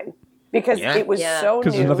entire time. Because it was so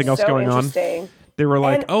new, there's nothing else going on. They were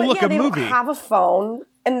like, a movie. They don't have a phone.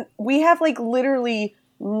 And we have like literally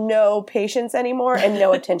no patience anymore and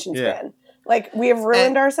no attention span. Like we have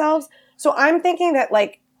ruined ourselves. So I'm thinking that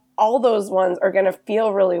like all those ones are going to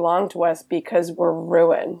feel really long to us because we're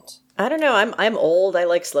ruined. I don't know. I'm old. I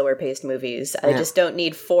like slower paced movies. I just don't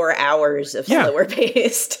need 4 hours of slower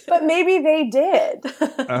paced. But maybe they did.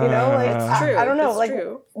 You know, like it's true. I don't know. It's like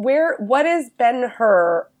true. What is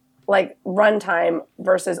Ben-Hur like runtime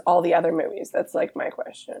versus all the other movies? That's like my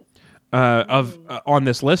question. On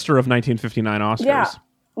this list or of 1959 Oscars? Yeah.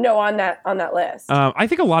 No, on that list. I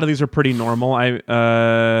think a lot of these are pretty normal.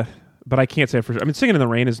 But I can't say for sure. I mean, Singing in the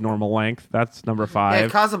Rain is normal length. That's number 5. Yeah,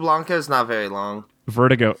 Casablanca is not very long.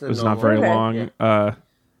 Vertigo is not very long. Yeah.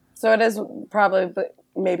 So it is probably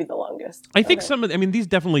maybe the longest. I think some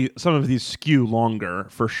of these skew longer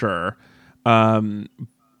for sure.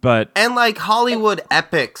 But and like Hollywood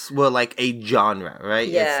epics were like a genre, right?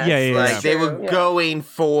 Yeah, Like they were going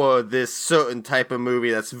for this certain type of movie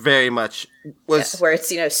that's very much where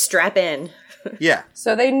it's strap in. Yeah.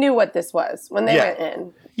 So they knew what this was when they went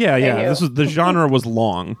in. Yeah. This was the genre was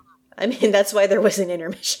long. I mean, that's why there was an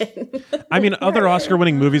intermission. I mean, other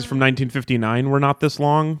Oscar-winning movies from 1959 were not this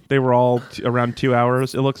long. They were all around 2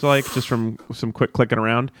 hours. It looks like just from some quick clicking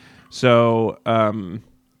around. So.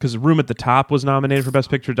 Because Room at the Top was nominated for Best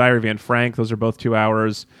Picture, Diary of Anne Frank, those are both 2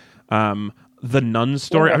 hours. The Nun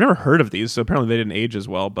Story, I've never heard of these, so apparently they didn't age as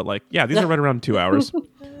well, but like, yeah, these are right around 2 hours.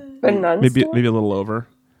 The Nun maybe Story? a little over.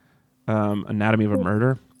 Anatomy of a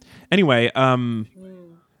Murder. Anyway,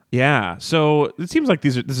 yeah, so it seems like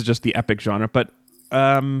this is just the epic genre, but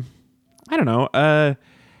I don't know.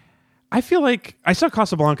 I feel like I saw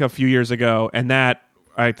Casablanca a few years ago, and that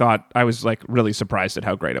I thought I was like really surprised at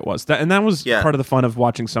how great it was. That was part of the fun of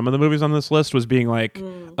watching some of the movies on this list was being like,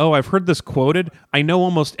 oh, I've heard this quoted. I know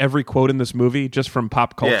almost every quote in this movie just from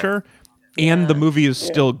pop culture, and the movie is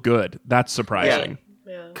still good. That's surprising.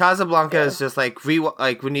 Yeah. Casablanca is just like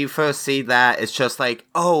when you first see that, it's just like,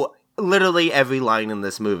 oh, literally every line in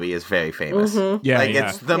this movie is very famous. Mm-hmm. Yeah,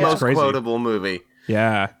 it's the most quotable movie.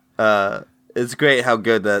 Yeah. It's great how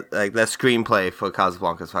good that screenplay for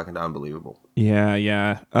Casablanca is fucking unbelievable.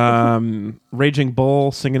 Yeah. Raging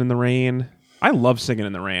Bull, Singing in the Rain. I love Singing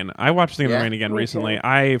in the Rain. I watched Singing in the Rain again recently. Too.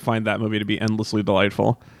 I find that movie to be endlessly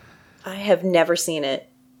delightful. I have never seen it.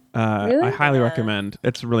 Really? I highly recommend.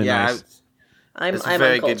 It's really nice. I'm a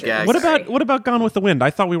very good gag. What about Gone with the Wind? I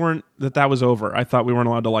thought that was over. I thought we weren't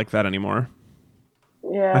allowed to like that anymore.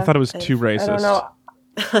 Yeah. I thought it was too racist. I don't know.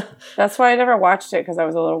 That's why I never watched it, because I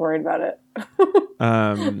was a little worried about it.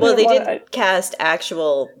 Well, they did cast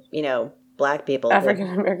actual, black people African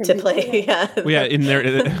American to play.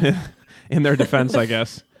 In their defense, I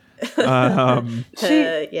guess. Didn't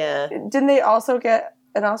they also get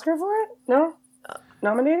an Oscar for it? No,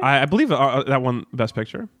 nominated. I believe that won Best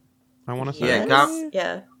Picture. I want to say.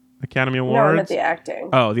 Yeah. Academy Awards. No, I meant the acting.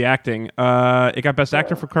 Oh, the acting. It got Best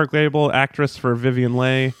Actor for Clark Gable, Actress for Vivien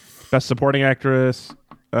Leigh, Best Supporting Actress.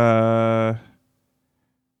 And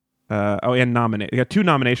nominated. It got 2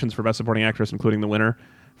 nominations for Best Supporting Actress, including the winner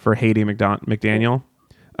for Haiti McDaniel.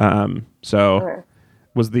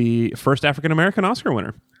 Was the first African American Oscar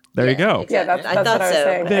winner. There you go. Exactly. Yeah, that's what I was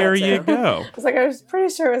saying. There you go. I was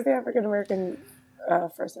pretty sure it was the African American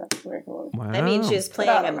first African American woman. Wow. I mean, she was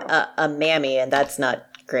playing a mammy, and that's not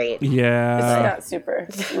great. Yeah. It's not super.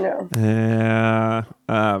 No.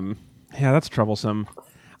 Yeah, that's troublesome.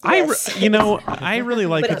 Yes. I really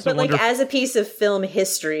like it. But like as a piece of film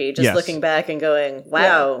history, just Yes. looking back and going,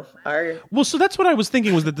 wow. Well, so that's what I was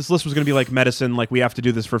thinking, was that this list was going to be like medicine, like we have to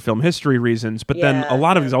do this for film history reasons, but then a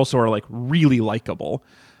lot of these also are like really likable.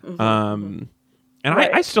 And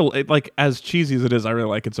I still, like, as cheesy as it is, I really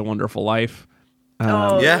like It's a Wonderful Life.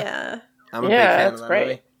 Yeah. I'm a big fan of that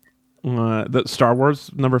great. movie. The Star Wars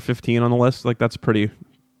number 15 on the list, like that's pretty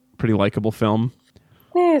likable film.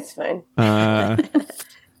 It's fine.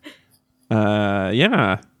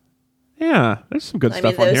 Yeah, there's some good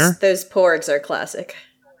stuff on here. Those porgs are classic.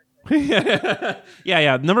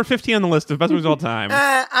 Yeah. Number 15 on the list of best movies of all time.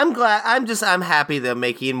 I'm glad. I'm happy they're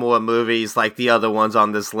making more movies like the other ones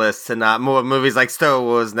on this list, and not more movies like Star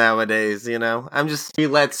Wars nowadays. You know, we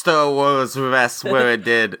let Star Wars rest where it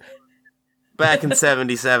did back in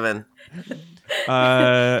 '77.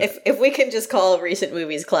 If we can just call recent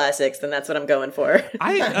movies classics, then that's what I'm going for.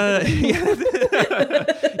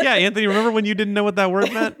 Yeah, Anthony, remember when you didn't know what that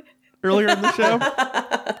word meant earlier in the show?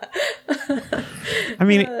 I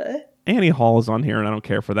mean, Annie Hall is on here, and I don't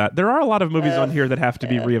care for that. There are a lot of movies on here that have to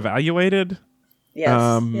be reevaluated. Yes.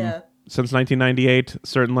 Since 1998,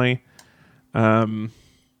 certainly.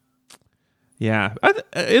 Yeah,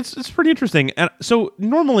 it's pretty interesting. And so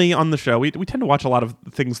normally on the show, we tend to watch a lot of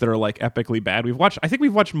things that are like epically bad. I think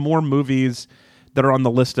we've watched more movies that are on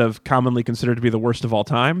the list of commonly considered to be the worst of all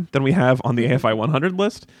time than we have on the AFI 100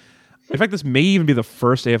 list. In fact, this may even be the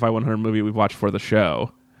first AFI 100 movie we've watched for the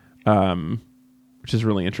show, which is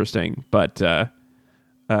really interesting. But I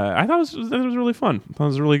thought it was really fun. I thought it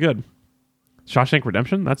was really good. Shawshank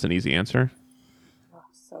Redemption? That's an easy answer. Oh,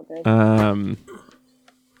 so good.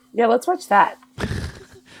 Yeah, let's watch that.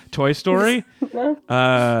 Toy Story?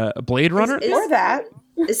 Blade Runner? Or that.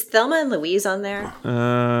 Is Thelma and Louise on there?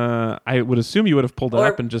 I would assume you would have pulled it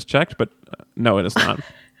up and just checked, but no, it is not.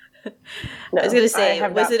 I was going to say,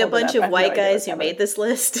 was it a bunch of white guys who made this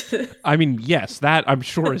list? I mean, yes, that I'm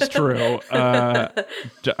sure is true.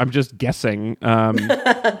 I'm just guessing.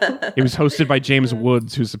 It was hosted by James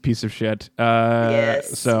Woods, who's a piece of shit. I'm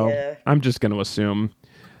just going to assume.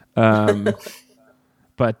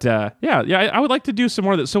 But I would like to do some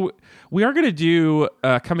more of this. So we are going to do,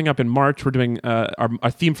 coming up in March, we're doing,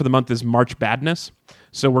 our theme for the month is March Badness.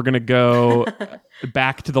 So we're going to go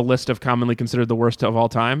back to the list of commonly considered the worst of all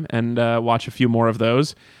time and watch a few more of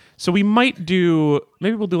those. So we might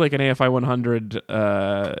maybe we'll do like an AFI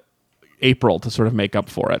 100 April to sort of make up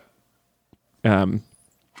for it.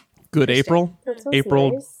 Good April?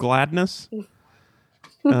 April nice. Gladness?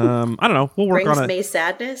 I don't know. We'll work on it. May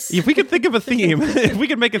sadness. If we could think of a theme, if we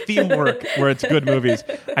could make a theme work where it's good movies,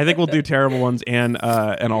 I think we'll do terrible ones and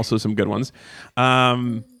also some good ones.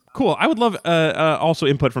 Cool. I would love also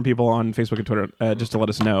input from people on Facebook and Twitter just to let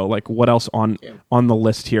us know like what else on the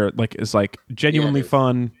list here like is like genuinely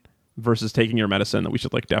fun versus taking your medicine that we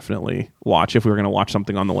should like definitely watch if we were going to watch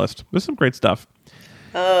something on the list. There's some great stuff.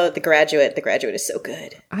 Oh, The Graduate. The Graduate is so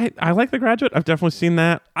good. I like The Graduate. I've definitely seen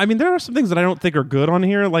that. I mean, there are some things that I don't think are good on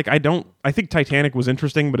here. Like, I think Titanic was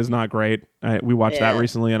interesting, but is not great. We watched that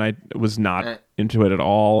recently, and I was not into it at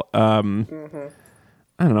all. I don't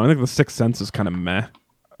know. I think The Sixth Sense is kind of meh.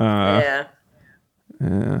 Yeah.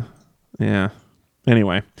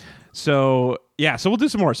 Anyway. So we'll do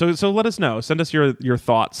some more. So let us know. Send us your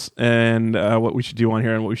thoughts and what we should do on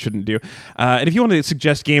here and what we shouldn't do. And if you want to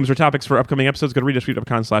suggest games or topics for upcoming episodes, go to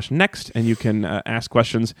RiaW.com/next and you can ask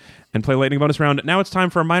questions and play lightning bonus round. Now it's time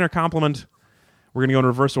for a minor compliment. We're going to go in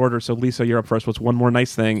reverse order. So Lisa, you're up first. What's one more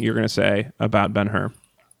nice thing you're going to say about Ben-Hur?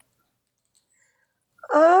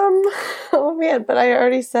 Oh man, but I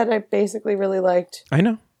already said I basically really liked. I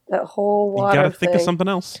know that whole water. You got to think of something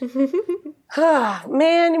else.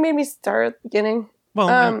 Man, you made me start at the beginning.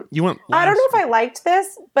 Well, you went last. I don't know if I liked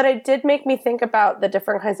this, but it did make me think about the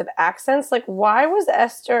different kinds of accents. Like, why was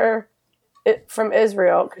Esther from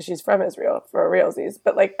Israel? Because she's from Israel for realsies,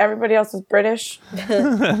 but like everybody else was British.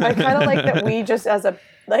 I kind of like that we just as a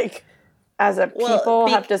people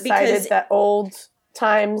have decided that old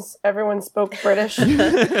times everyone spoke British.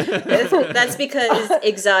 That's because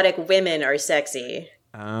exotic women are sexy.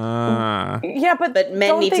 Yeah, but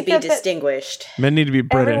men need to be distinguished. Men need to be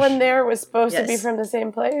British. Everyone there was supposed to be from the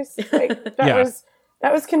same place. Like, that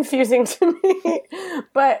was confusing to me.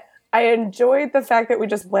 But I enjoyed the fact that we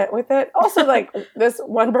just went with it. Also, like, this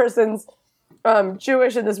one person's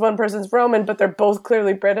Jewish and this one person's Roman, but they're both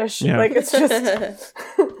clearly British. Yeah. Like, it's just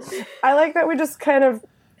I like that we just kind of,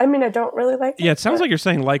 I mean, I don't really like it. Yeah, it sounds like you're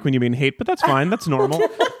saying like when you mean hate, but that's fine. That's normal.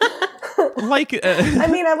 I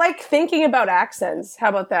mean, I like thinking about accents. How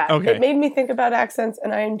about that? Okay. It made me think about accents,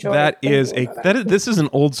 and I enjoy this is an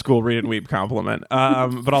old school Read and Weep compliment,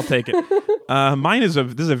 but I'll take it.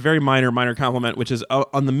 This is a very minor compliment, which is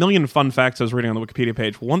on the million fun facts I was reading on the Wikipedia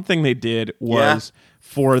page. One thing they did was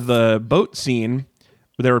for the boat scene,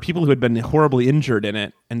 there were people who had been horribly injured in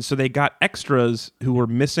it, and so they got extras who were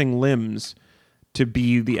missing limbs to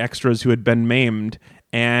be the extras who had been maimed,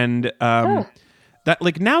 and that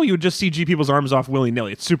like now you would just CG people's arms off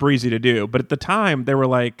willy-nilly. It's super easy to do, but at the time they were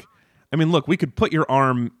like, I mean, look, we could put your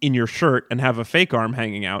arm in your shirt and have a fake arm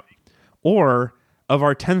hanging out, or of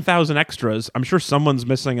our 10,000 extras, I'm sure someone's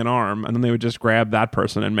missing an arm, and then they would just grab that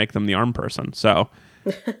person and make them the arm person. So.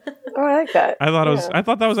 Oh, I like that. I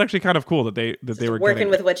thought that was actually kind of cool that they were working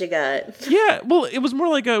with what you got. Yeah, well, it was more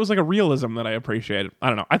like a realism that I appreciated. I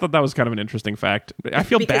don't know. I thought that was kind of an interesting fact. I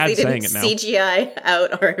feel bad saying it now. CGI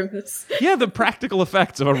out arms. Yeah, the practical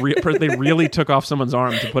effects of they really took off someone's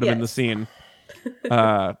arm to put him in the scene.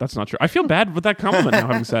 That's not true. I feel bad with that compliment now,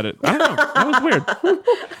 having said it. I don't know. That was weird.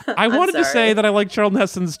 I wanted to say that I like Charlton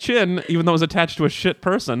Heston's chin, even though it was attached to a shit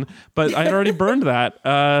person, but I had already burned that.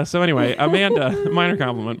 So anyway, Amanda, minor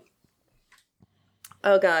compliment.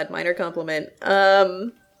 Oh God, minor compliment.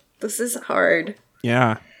 This is hard.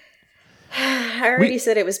 Yeah. I already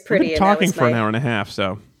said it was pretty. We've been talking for an hour and a half,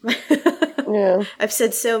 so. Yeah. I've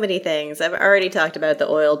said so many things. I've already talked about the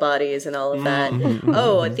oil bodies and all of that.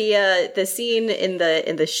 The scene in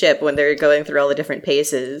the ship when they're going through all the different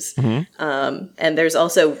paces, and there's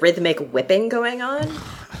also rhythmic whipping going on.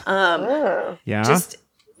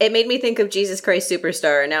 It made me think of Jesus Christ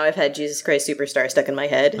Superstar. Now I've had Jesus Christ Superstar stuck in my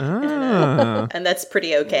head, and that's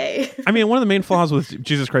pretty okay. I mean, one of the main flaws with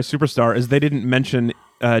Jesus Christ Superstar is they didn't mention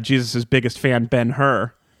Jesus' biggest fan,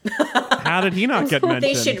 Ben-Hur. How did he not get mentioned?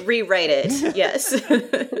 They should rewrite it. Yes.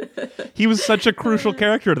 He was such a crucial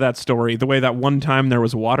character to that story. The way that one time there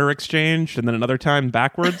was water exchanged and then another time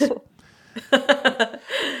backwards.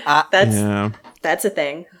 That's a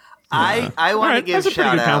thing. I want to give a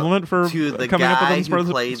shout out for to the coming guy up with who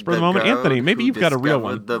them played for the moment. Anthony, maybe you've got a real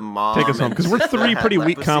one. Take us home, because we're three pretty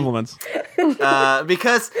weak compliments.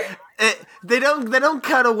 Because they don't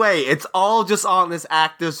cut away. It's all just on this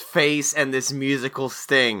actor's face and this musical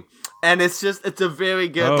sting, and it's a very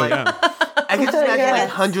good I can just imagine like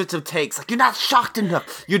hundreds of takes. Like, you're not shocked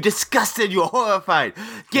enough. You're disgusted. You're horrified.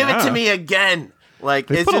 Give it to me again. Like,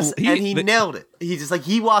 he nailed it. He just like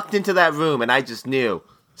he walked into that room, and I just knew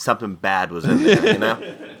something bad was in there. You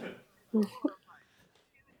know.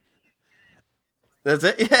 That's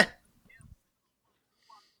it. Yeah.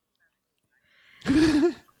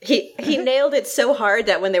 He nailed it so hard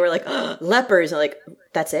that when they were like, oh, lepers, I'm like,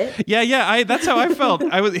 that's it? Yeah, that's how I felt.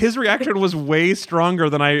 His reaction was way stronger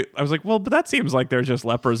than I was like, well, but that seems like they're just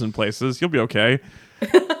lepers in places. You'll be okay.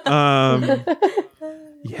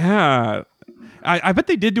 Yeah. I bet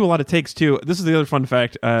they did do a lot of takes, too. This is the other fun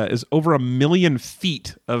fact, is over 1 million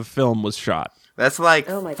feet of film was shot. That's like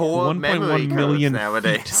 4 memory cards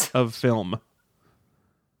nowadays. Feet of film.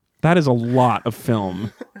 That is a lot of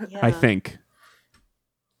film, I think.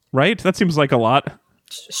 Right? That seems like a lot.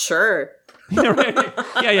 Sure. Yeah, right.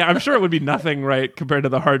 Yeah, I'm sure it would be nothing, right, compared to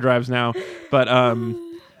the hard drives now. But,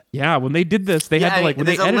 when they did this, they had to, like, when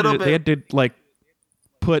they edited it, they had to, like,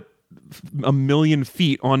 put 1 million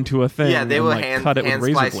feet onto a thing. Yeah, they were and, cut it with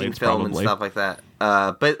razor blades, film probably. And stuff like that.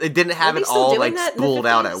 But they didn't have it all, like, spooled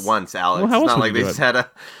out at once, Alex. Well, it's not like they just had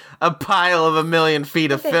a pile of 1 million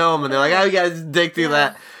feet of film, and they're like, oh, you gotta dig through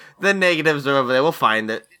that. The negatives are over there. We'll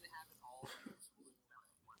find it.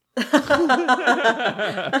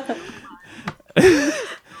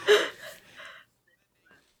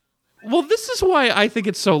 Well, this is why I think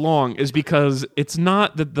it's so long, is because it's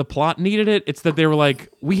not that the plot needed it, it's that they were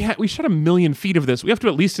like, we shot 1 million feet of this. We have to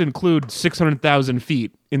at least include 600,000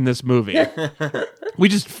 feet in this movie. we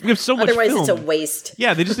have so much Otherwise, film. It's a waste.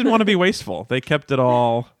 Yeah, they just didn't want to be wasteful. They kept it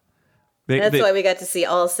all. That's why we got to see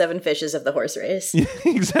all 7 fishes of the horse race.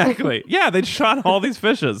 Exactly. Yeah, they shot all these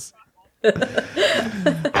fishes. All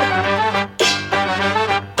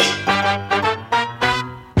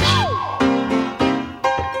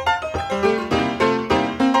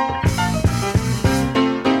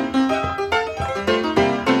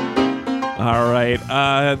right.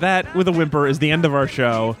 That, with a whimper, is the end of our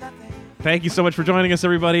show. Thank you so much for joining us,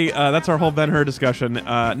 everybody. That's our whole Ben-Hur discussion.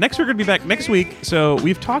 Next, we're going to be back next week. So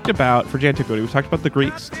we've talked about, for Antiquity, we've talked about the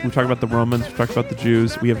Greeks, we've talked about the Romans, we've talked about the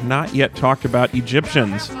Jews. We have not yet talked about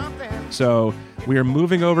Egyptians. So we are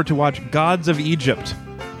moving over to watch Gods of Egypt.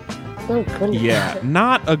 Oh, goodness. Yeah,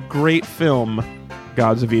 not a great film,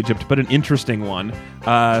 Gods of Egypt, but an interesting one.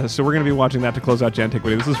 So we're going to be watching that to close out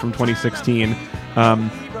Antiquity. This is from 2016.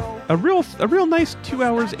 a real nice 2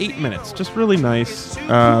 hours 8 minutes. Just really nice.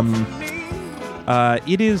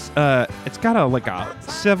 It is. It's got a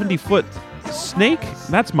 70-foot snake.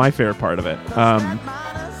 That's my favorite part of it.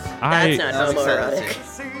 That's not homoerotic.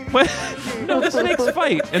 What? No, the snakes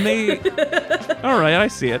fight, and they... All right, I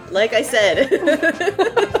see it. Like I said.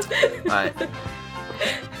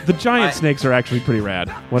 The giant snakes are actually pretty rad.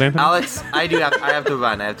 What, Anthony? Alex, I have to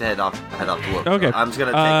run. I have to head off to work. Okay. So I'm just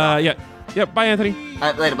going to take off. Yeah, bye, Anthony. All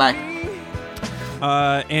right, later, bye.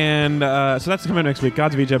 So that's coming next week.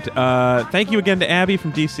 Gods of Egypt. Thank you again to Abby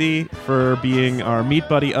from DC for being our meat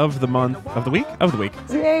buddy of the month, of the week.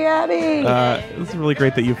 Yay, Abby! It's really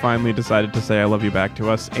great that you finally decided to say I love you back to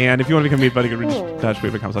us. And if you want to become meat buddy, go to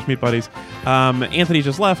reach.com/meatbuddies. Anthony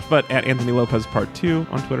just left, but at Anthony Lopez Part 2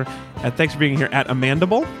 on Twitter. Thanks for being here at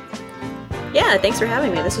Amandable. Yeah, thanks for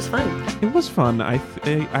having me. This was fun. It was fun. I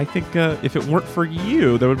think if it weren't for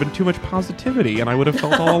you, there would have been too much positivity, and I would have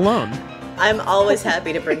felt all alone. I'm always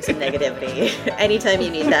happy to bring some negativity anytime you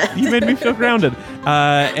need that. You made me feel grounded.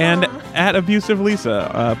 And at Abusive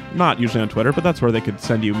Lisa, not usually on Twitter, but that's where they could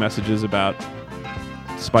send you messages about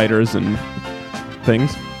spiders and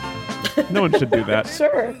things. No one should do that.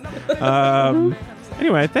 Sure.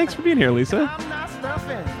 Anyway, thanks for being here, Lisa.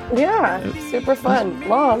 Yeah, super fun.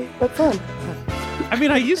 Long, but fun. I mean,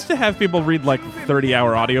 I used to have people read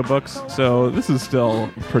 30-hour audiobooks, so this is still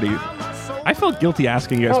pretty... I felt guilty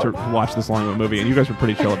asking you guys to watch this long of a movie, and you guys were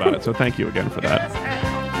pretty chill about it, so thank you again for that.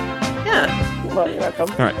 Yeah. Well, you're welcome.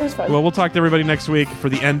 All right. It was fun. Well, we'll talk to everybody next week for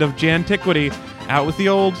the end of Jantiquity. Out with the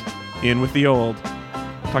old, in with the old.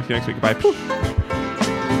 Talk to you next week. Bye.